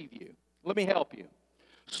the preview. Let me help you.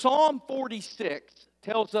 Psalm 46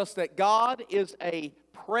 tells us that God is a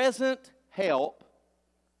present help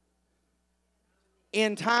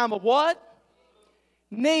in time of what?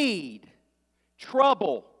 Need,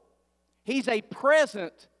 trouble. He's a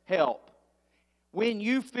present help when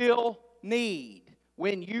you feel need,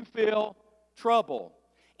 when you feel trouble.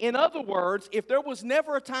 In other words, if there was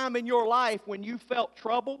never a time in your life when you felt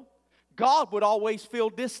trouble, God would always feel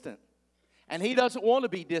distant. And He doesn't want to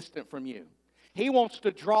be distant from you. He wants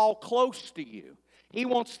to draw close to you. He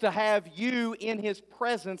wants to have you in His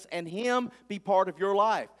presence and Him be part of your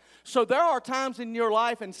life. So there are times in your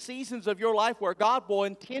life and seasons of your life where God will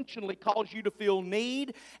intentionally cause you to feel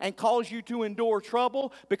need and cause you to endure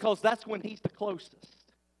trouble because that's when He's the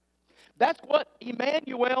closest. That's what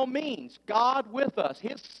Emmanuel means, God with us.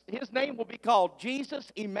 His name will be called Jesus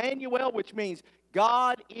Emmanuel, which means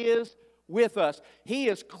God is with us. He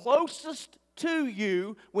is closest to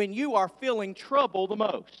you when you are feeling trouble the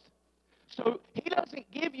most. So He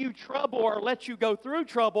doesn't give you trouble or let you go through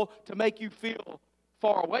trouble to make you feel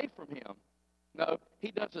far away from Him. No,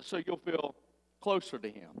 He does it so you'll feel closer to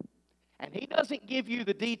Him. And He doesn't give you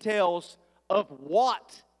the details of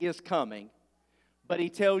what is coming, but He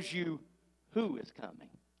tells you who is coming.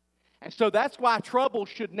 And so that's why trouble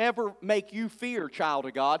should never make you fear, child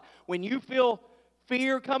of God. When you feel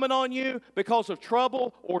fear coming on you because of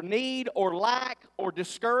trouble or need or lack or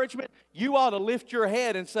discouragement, you ought to lift your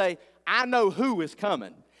head and say, I know who is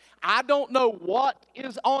coming. I don't know what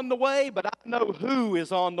is on the way, but I know who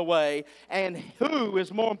is on the way, and who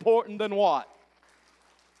is more important than what.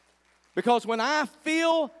 Because when I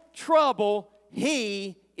feel trouble,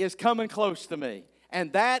 He is coming close to me,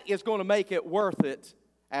 and that is going to make it worth it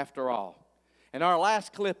after all. In our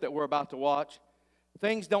last clip that we're about to watch,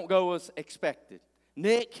 things don't go as expected.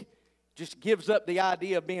 Nick just gives up the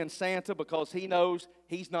idea of being Santa because he knows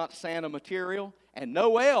he's not Santa material, and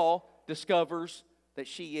Noelle discovers that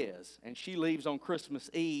she is, and she leaves on Christmas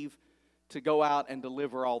Eve to go out and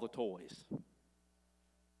deliver all the toys.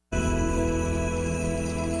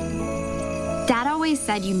 Dad always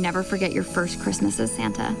said you never forget your first Christmas as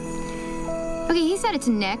Santa. Okay, he said it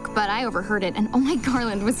to Nick, but I overheard it, and oh my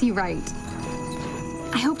Garland, was he right.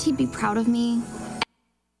 I hoped he'd be proud of me.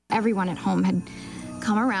 Everyone at home had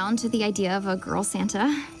come around to the idea of a girl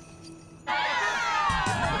Santa.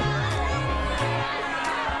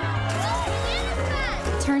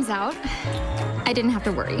 Turns out, I didn't have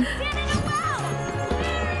to worry.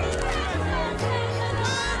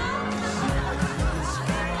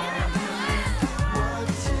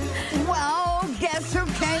 Well, guess who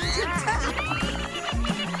came to town?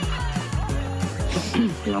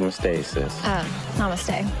 Namaste, sis.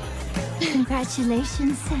 Namaste.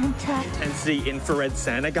 Congratulations, Santa. And the infrared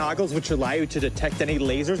Santa goggles, which allow you to detect any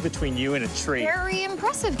lasers between you and a tree. Very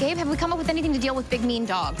impressive, Gabe. Have we come up with anything to deal with big, mean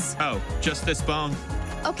dogs? Oh, just this bone.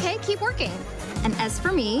 Okay, keep working. And as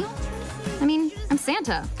for me, I'm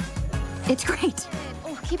Santa. It's great.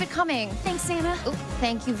 Oh, keep it coming. Thanks, Santa. Oh,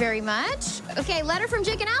 thank you very much. Okay, letter from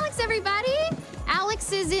Jake and Alex, everybody.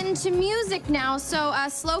 Alex is into music now, so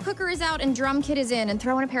slow cooker is out and drum kit is in, and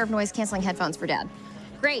throw in a pair of noise-canceling headphones for Dad.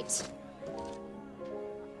 Great.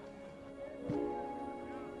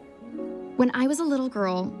 When I was a little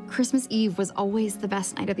girl, Christmas Eve was always the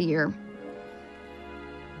best night of the year.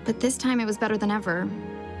 But this time it was better than ever.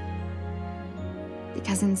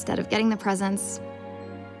 Because instead of getting the presents,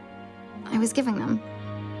 I was giving them.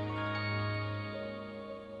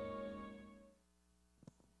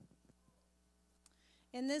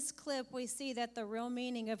 In this clip, we see that the real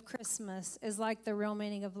meaning of Christmas is like the real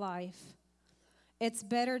meaning of life. It's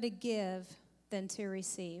better to give than to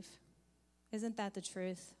receive. Isn't that the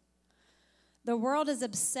truth? The world is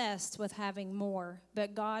obsessed with having more,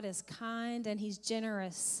 but God is kind and He's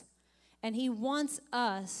generous And he wants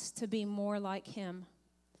us to be more like him.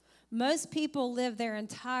 Most people live their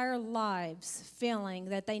entire lives feeling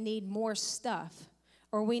that they need more stuff,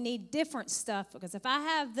 or we need different stuff, because if I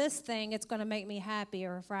have this thing, it's going to make me happy,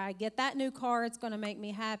 or if I get that new car, it's going to make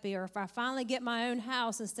me happy, or if I finally get my own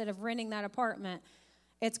house instead of renting that apartment,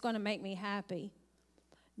 it's going to make me happy.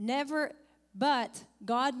 But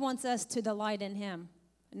God wants us to delight in him,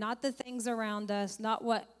 not the things around us, not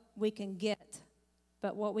what we can get,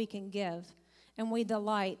 but what we can give, and we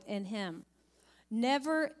delight in him.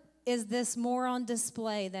 Never is this more on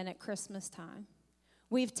display than at Christmas time.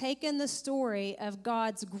 We've taken the story of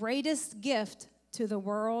God's greatest gift to the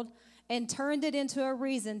world and turned it into a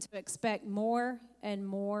reason to expect more and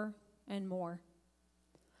more and more.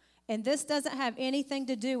 And this doesn't have anything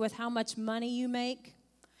to do with how much money you make.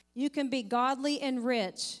 You can be godly and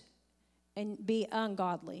rich and be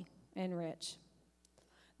ungodly and rich.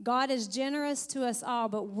 God is generous to us all,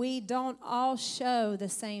 but we don't all show the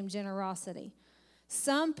same generosity.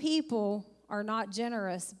 Some people are not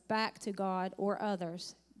generous back to God or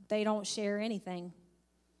others. They don't share anything.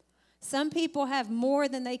 Some people have more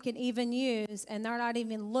than they can even use, and they're not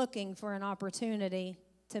even looking for an opportunity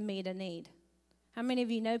to meet a need. How many of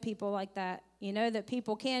you know people like that? You know that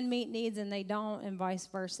people can meet needs and they don't, and vice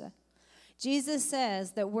versa. Jesus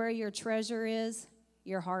says that where your treasure is,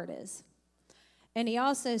 your heart is. And he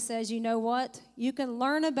also says, you know what? You can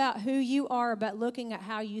learn about who you are by looking at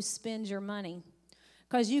how you spend your money.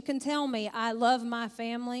 Because you can tell me, I love my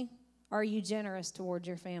family. Are you generous towards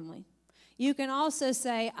your family? You can also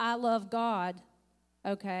say, I love God.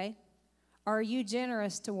 Okay. Are you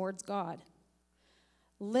generous towards God?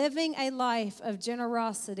 Living a life of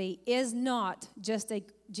generosity is not just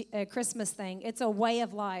a Christmas thing. It's a way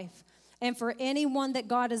of life. And for anyone that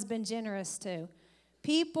God has been generous to,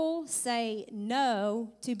 people say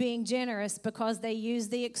no to being generous because they use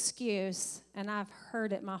the excuse, and I've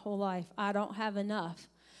heard it my whole life, I don't have enough.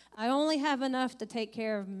 I only have enough to take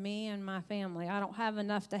care of me and my family. I don't have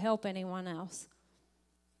enough to help anyone else.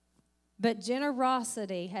 But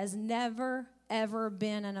generosity has never, ever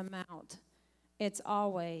been an amount. It's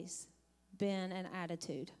always been an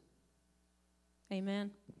attitude. Amen.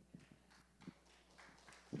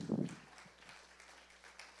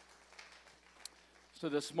 So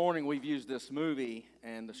this morning we've used this movie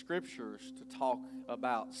and the scriptures to talk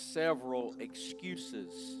about several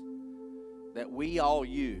excuses that we all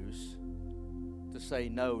use to say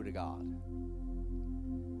no to God.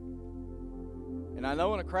 And I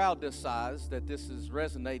know in a crowd this size that this has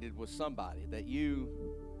resonated with somebody, that you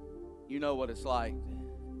know what it's like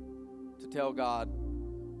to tell God,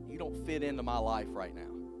 you don't fit into my life right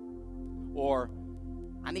now. Or,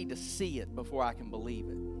 I need to see it before I can believe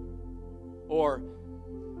it. Or,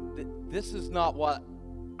 this is not what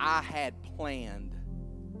I had planned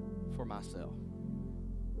for myself.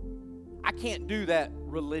 I can't do that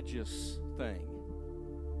religious thing.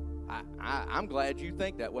 I'm glad you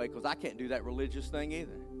think that way, because I can't do that religious thing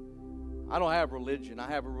either. I don't have religion. I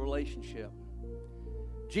have a relationship.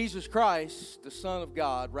 Jesus Christ, the Son of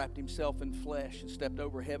God, wrapped himself in flesh and stepped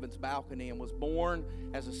over heaven's balcony and was born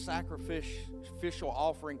as a sacrificial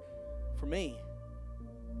offering for me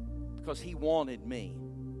because he wanted me.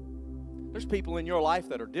 There's people in your life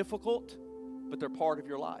that are difficult, but they're part of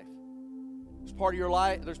your life. There's part of your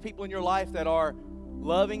life. There's people in your life that are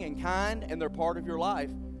loving and kind, and they're part of your life,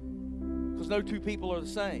 because no two people are the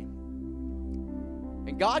same.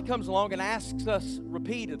 And God comes along and asks us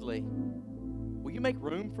repeatedly, will you make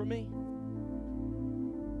room for me?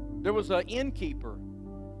 There was an innkeeper.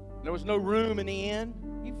 There was no room in the inn.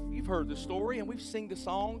 You've heard the story, and we've sung the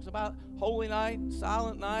songs about Holy Night,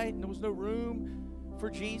 Silent Night, and there was no room for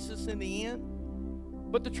Jesus in the inn.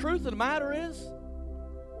 But the truth of the matter is,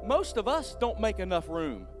 most of us don't make enough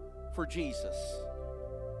room for Jesus.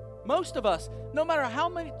 Most of us, no matter how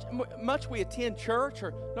much we attend church,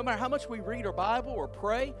 or no matter how much we read our Bible or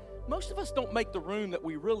pray, most of us don't make the room that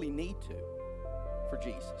we really need to for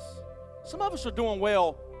Jesus. Some of us are doing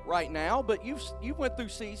well right now, but you went through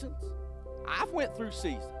seasons. I've went through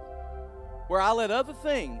seasons where I let other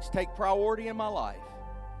things take priority in my life,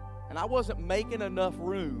 and I wasn't making enough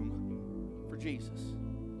room for Jesus.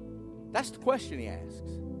 That's the question he asks.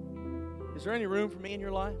 Is there any room for me in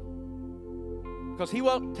your life? Because he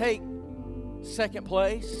won't take second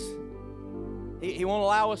place. He won't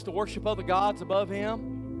allow us to worship other gods above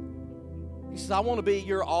him. He says, I want to be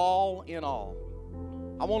your all in all.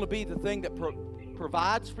 I want to be the thing that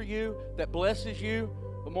provides for you, that blesses you,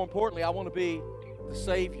 but more importantly, I want to be the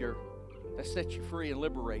Savior that sets you free and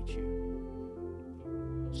liberates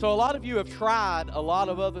you. So a lot of you have tried a lot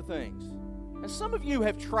of other things. And some of you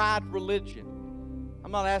have tried religion.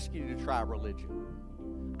 I'm not asking you to try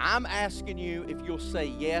religion. I'm asking you if you'll say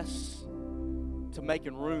yes to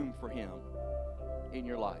making room for Him in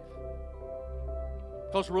your life.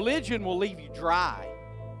 Because religion will leave you dry.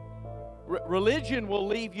 Religion will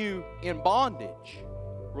leave you in bondage.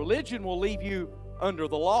 Religion will leave you under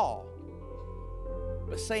the law.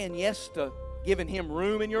 But saying yes to giving Him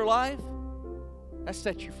room in your life, that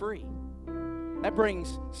sets you free. That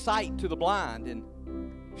brings sight to the blind and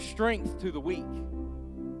strength to the weak.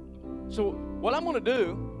 So what I'm going to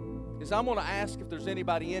do is I'm going to ask if there's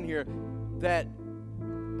anybody in here that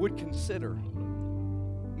would consider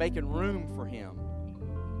making room for Him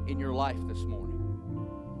in your life this morning.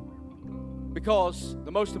 Because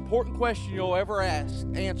the most important question you'll ever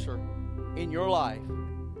answer in your life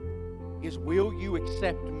is, will you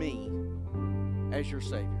accept me as your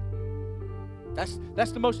Savior?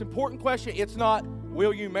 That's the most important question. It's not,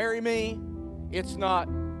 will you marry me? It's not,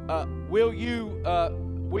 will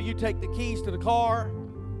you take the keys to the car?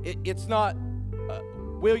 It's not,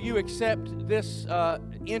 will you accept this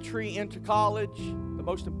entry into college? The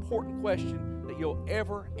most important question that you'll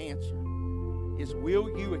ever answer is,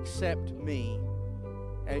 will you accept me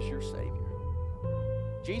as your Savior?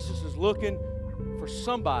 Jesus is looking for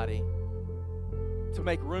somebody to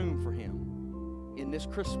make room for Him in this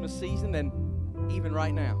Christmas season and even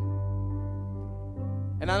right now.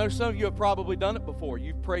 And I know some of you have probably done it before.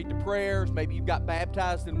 You've prayed the prayers. Maybe you've got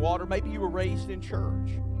baptized in water. Maybe you were raised in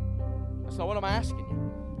church. That's not what I'm asking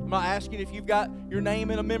you. I'm not asking if you've got your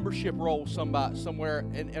name in a membership roll somewhere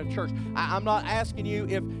in a church. I'm not asking you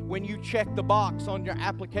if when you check the box on your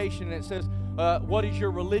application and it says, what is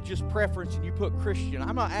your religious preference, and you put Christian.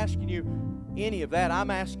 I'm not asking you any of that.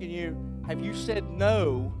 I'm asking you, have you said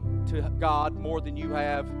no to God more than you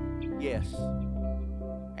have yes?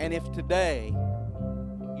 And if today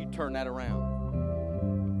you turn that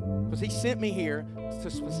around. Because He sent me here to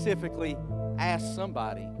specifically ask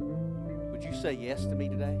somebody, would you say yes to me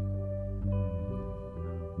today?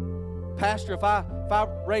 Pastor, if I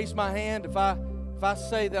raise my hand, if I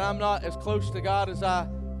say that I'm not as close to God as I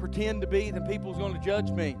pretend to be, then people's going to judge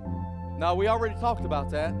me. No, we already talked about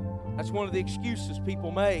that. That's one of the excuses people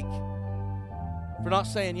make for not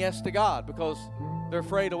saying yes to God, because they're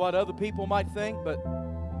afraid of what other people might think. But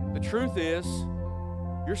the truth is,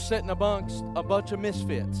 you're sitting amongst a bunch of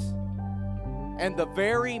misfits. And the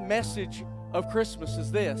very message of Christmas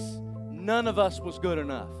is this: none of us was good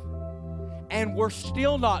enough. And we're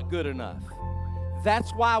still not good enough.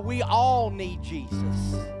 That's why we all need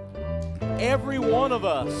Jesus. Every one of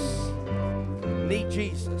us need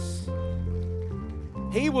Jesus.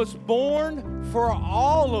 He was born for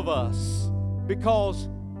all of us because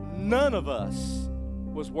none of us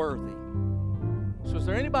was worthy. So is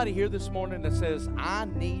there anybody here this morning that says, I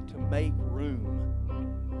need to make room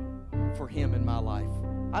for Him in my life?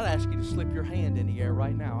 I'd ask you to slip your hand in the air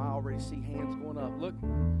right now. I already see hands going up. Look,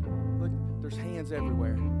 there's hands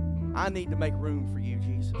everywhere. I need to make room for you,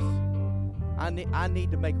 Jesus. I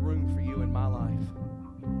need to make room for you in my life.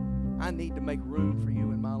 I need to make room for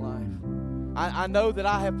you in my life. I know that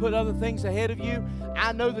I have put other things ahead of you.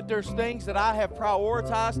 I know that there's things that I have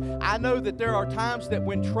prioritized. I know that there are times that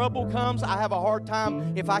when trouble comes, I have a hard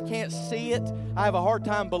time, if I can't see it, I have a hard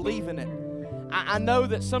time believing it. I know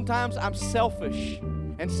that sometimes I'm selfish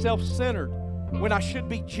and self-centered when I should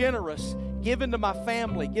be generous, giving to my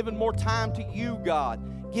family, giving more time to you,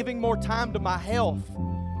 God, giving more time to my health,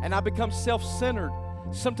 and I become self-centered.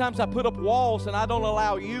 Sometimes I put up walls and I don't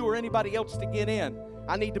allow you or anybody else to get in.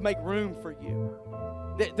 I need to make room for you.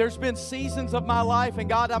 There's been seasons of my life, and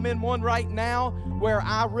God, I'm in one right now where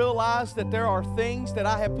I realize that there are things that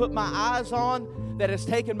I have put my eyes on that has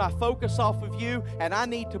taken my focus off of you, and I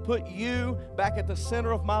need to put you back at the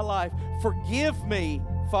center of my life. Forgive me,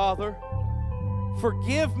 Father.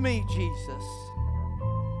 Forgive me, Jesus.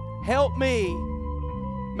 Help me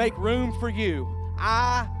make room for you.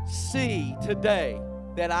 I see today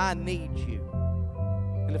that I need you.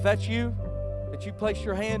 And if that's you, that you place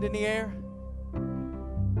your hand in the air,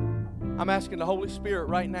 I'm asking the Holy Spirit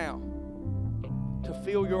right now to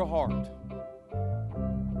fill your heart,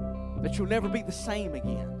 that you'll never be the same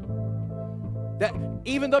again. That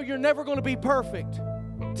even though you're never going to be perfect,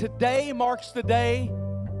 today marks the day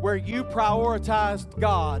where you prioritized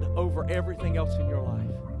God over everything else in your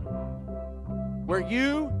life. Where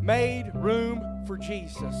you made room for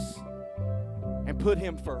Jesus and put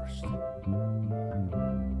Him first.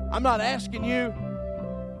 I'm not asking you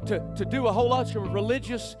to do a whole lot of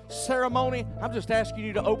religious ceremony. I'm just asking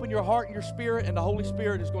you to open your heart and your spirit, and the Holy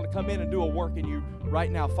Spirit is going to come in and do a work in you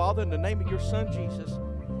right now. Father, in the name of your Son, Jesus,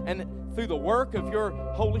 and through the work of your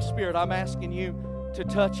Holy Spirit, I'm asking you to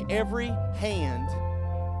touch every hand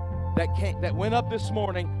that went up this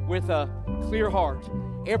morning with a clear heart.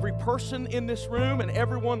 Every person in this room and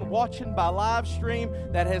everyone watching by live stream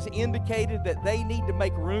that has indicated that they need to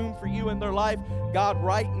make room for you in their life, God,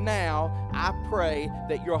 right now, I pray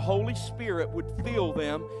that your Holy Spirit would fill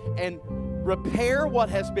them and repair what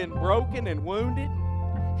has been broken and wounded,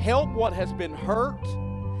 help what has been hurt,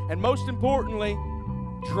 and most importantly,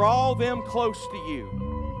 draw them close to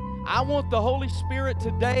you. I want the Holy Spirit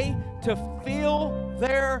today to fill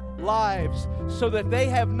their lives so that they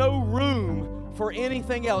have no room for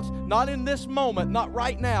anything else. Not in this moment, not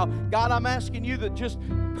right now. God, I'm asking you to just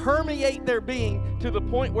permeate their being to the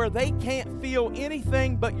point where they can't feel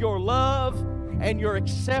anything but your love and your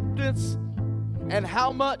acceptance and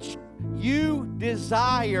how much you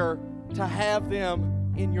desire to have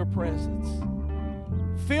them in your presence.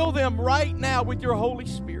 Fill them right now with your Holy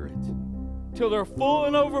Spirit till they're full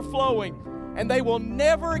and overflowing, and they will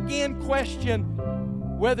never again question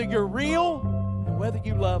whether you're real and whether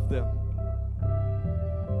you love them.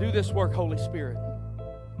 Do this work, Holy Spirit.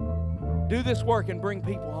 Do this work and bring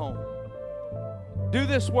people home. Do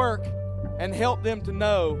this work and help them to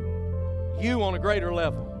know you on a greater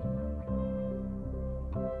level.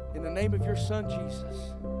 In the name of your Son,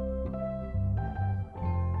 Jesus,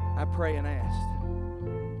 I pray and ask.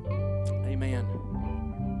 Amen.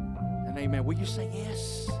 And amen. Will you say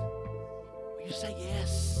yes? Will you say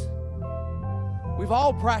yes? We've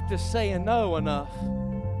all practiced saying no enough.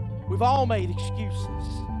 We've all made excuses.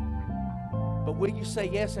 But will you say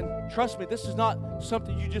yes? And trust me, this is not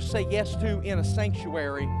something you just say yes to in a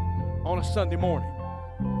sanctuary on a Sunday morning.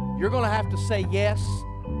 You're going to have to say yes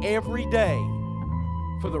every day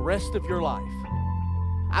for the rest of your life.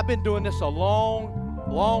 I've been doing this a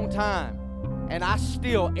long time, and I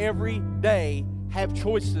still every day have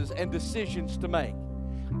choices and decisions to make.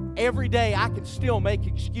 Every day I can still make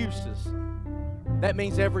excuses. That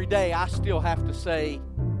means every day I still have to say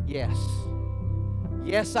yes.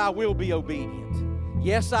 Yes, I will be obedient.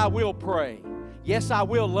 Yes, I will pray. Yes, I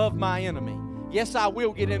will love my enemy. Yes, I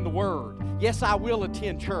will get in the Word. Yes, I will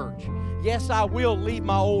attend church. Yes, I will leave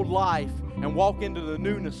my old life and walk into the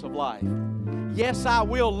newness of life. Yes, I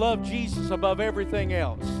will love Jesus above everything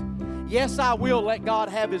else. Yes, I will let God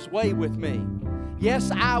have His way with me.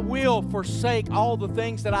 Yes, I will forsake all the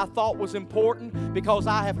things that I thought was important because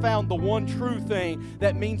I have found the one true thing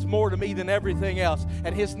that means more to me than everything else.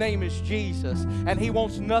 And His name is Jesus. And He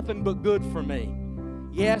wants nothing but good for me.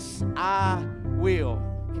 Yes, I will.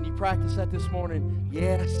 Can you practice that this morning?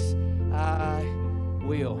 Yes, I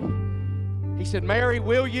will. He said, Mary,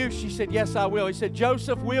 will you? She said, yes, I will. He said,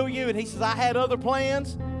 Joseph, will you? And he says, I had other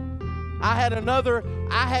plans. I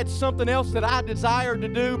had something else that I desired to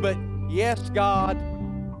do, but yes, God,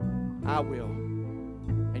 I will.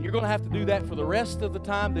 And you're going to have to do that for the rest of the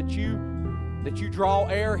time that you draw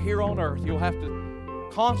air here on earth. You'll have to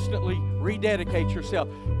constantly rededicate yourself.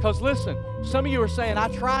 Because listen, some of you are saying, I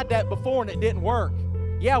tried that before and it didn't work.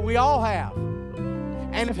 Yeah, we all have.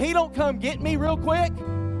 And if He don't come get me real quick,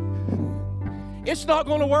 it's not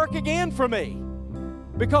going to work again for me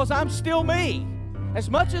because I'm still me. As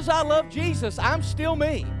much as I love Jesus, I'm still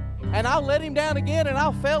me. And I'll let Him down again and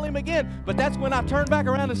I'll fail Him again. But that's when I turn back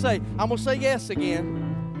around and say, I'm going to say yes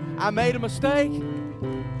again. I made a mistake.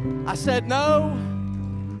 I said no.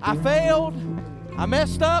 I failed. I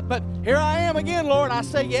messed up. But here I am again, Lord. I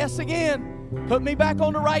say yes again. Put me back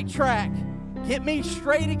on the right track. Get me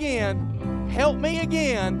straight again. Help me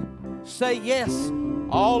again. Say yes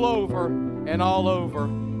all over and all over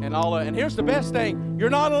and all over. And here's the best thing. You're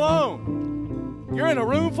not alone. You're in a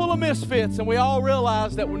room full of misfits, and we all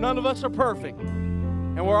realize that none of us are perfect.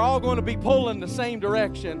 And we're all going to be pulling the same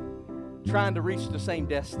direction, trying to reach the same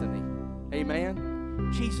destiny.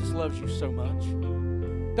 Amen? Jesus loves you so much.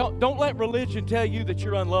 Don't let religion tell you that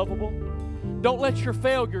you're unlovable. Don't let your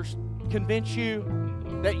failures convince you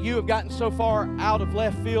that you have gotten so far out of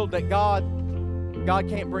left field that God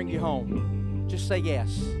can't bring you home. Just say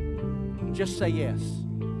yes. Just say yes.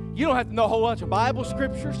 You don't have to know a whole bunch of Bible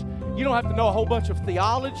scriptures. You don't have to know a whole bunch of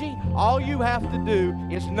theology. All you have to do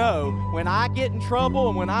is know when I get in trouble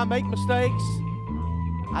and when I make mistakes,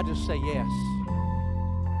 I just say yes.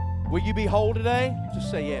 Will you be whole today? Just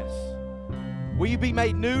say yes. Will you be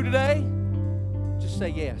made new today? Just say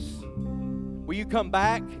yes. Will you come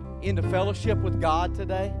back into fellowship with God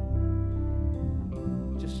today?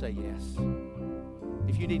 Just say yes.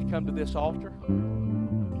 If you need to come to this altar,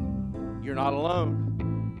 you're not alone.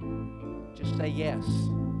 Just say yes.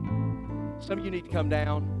 Some of you need to come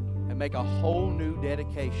down and make a whole new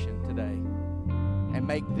dedication today. And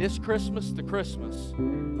make this Christmas the Christmas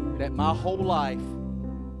that my whole life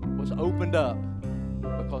was opened up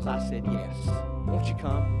because I said yes. Won't you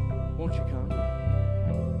come? won't you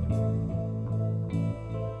come?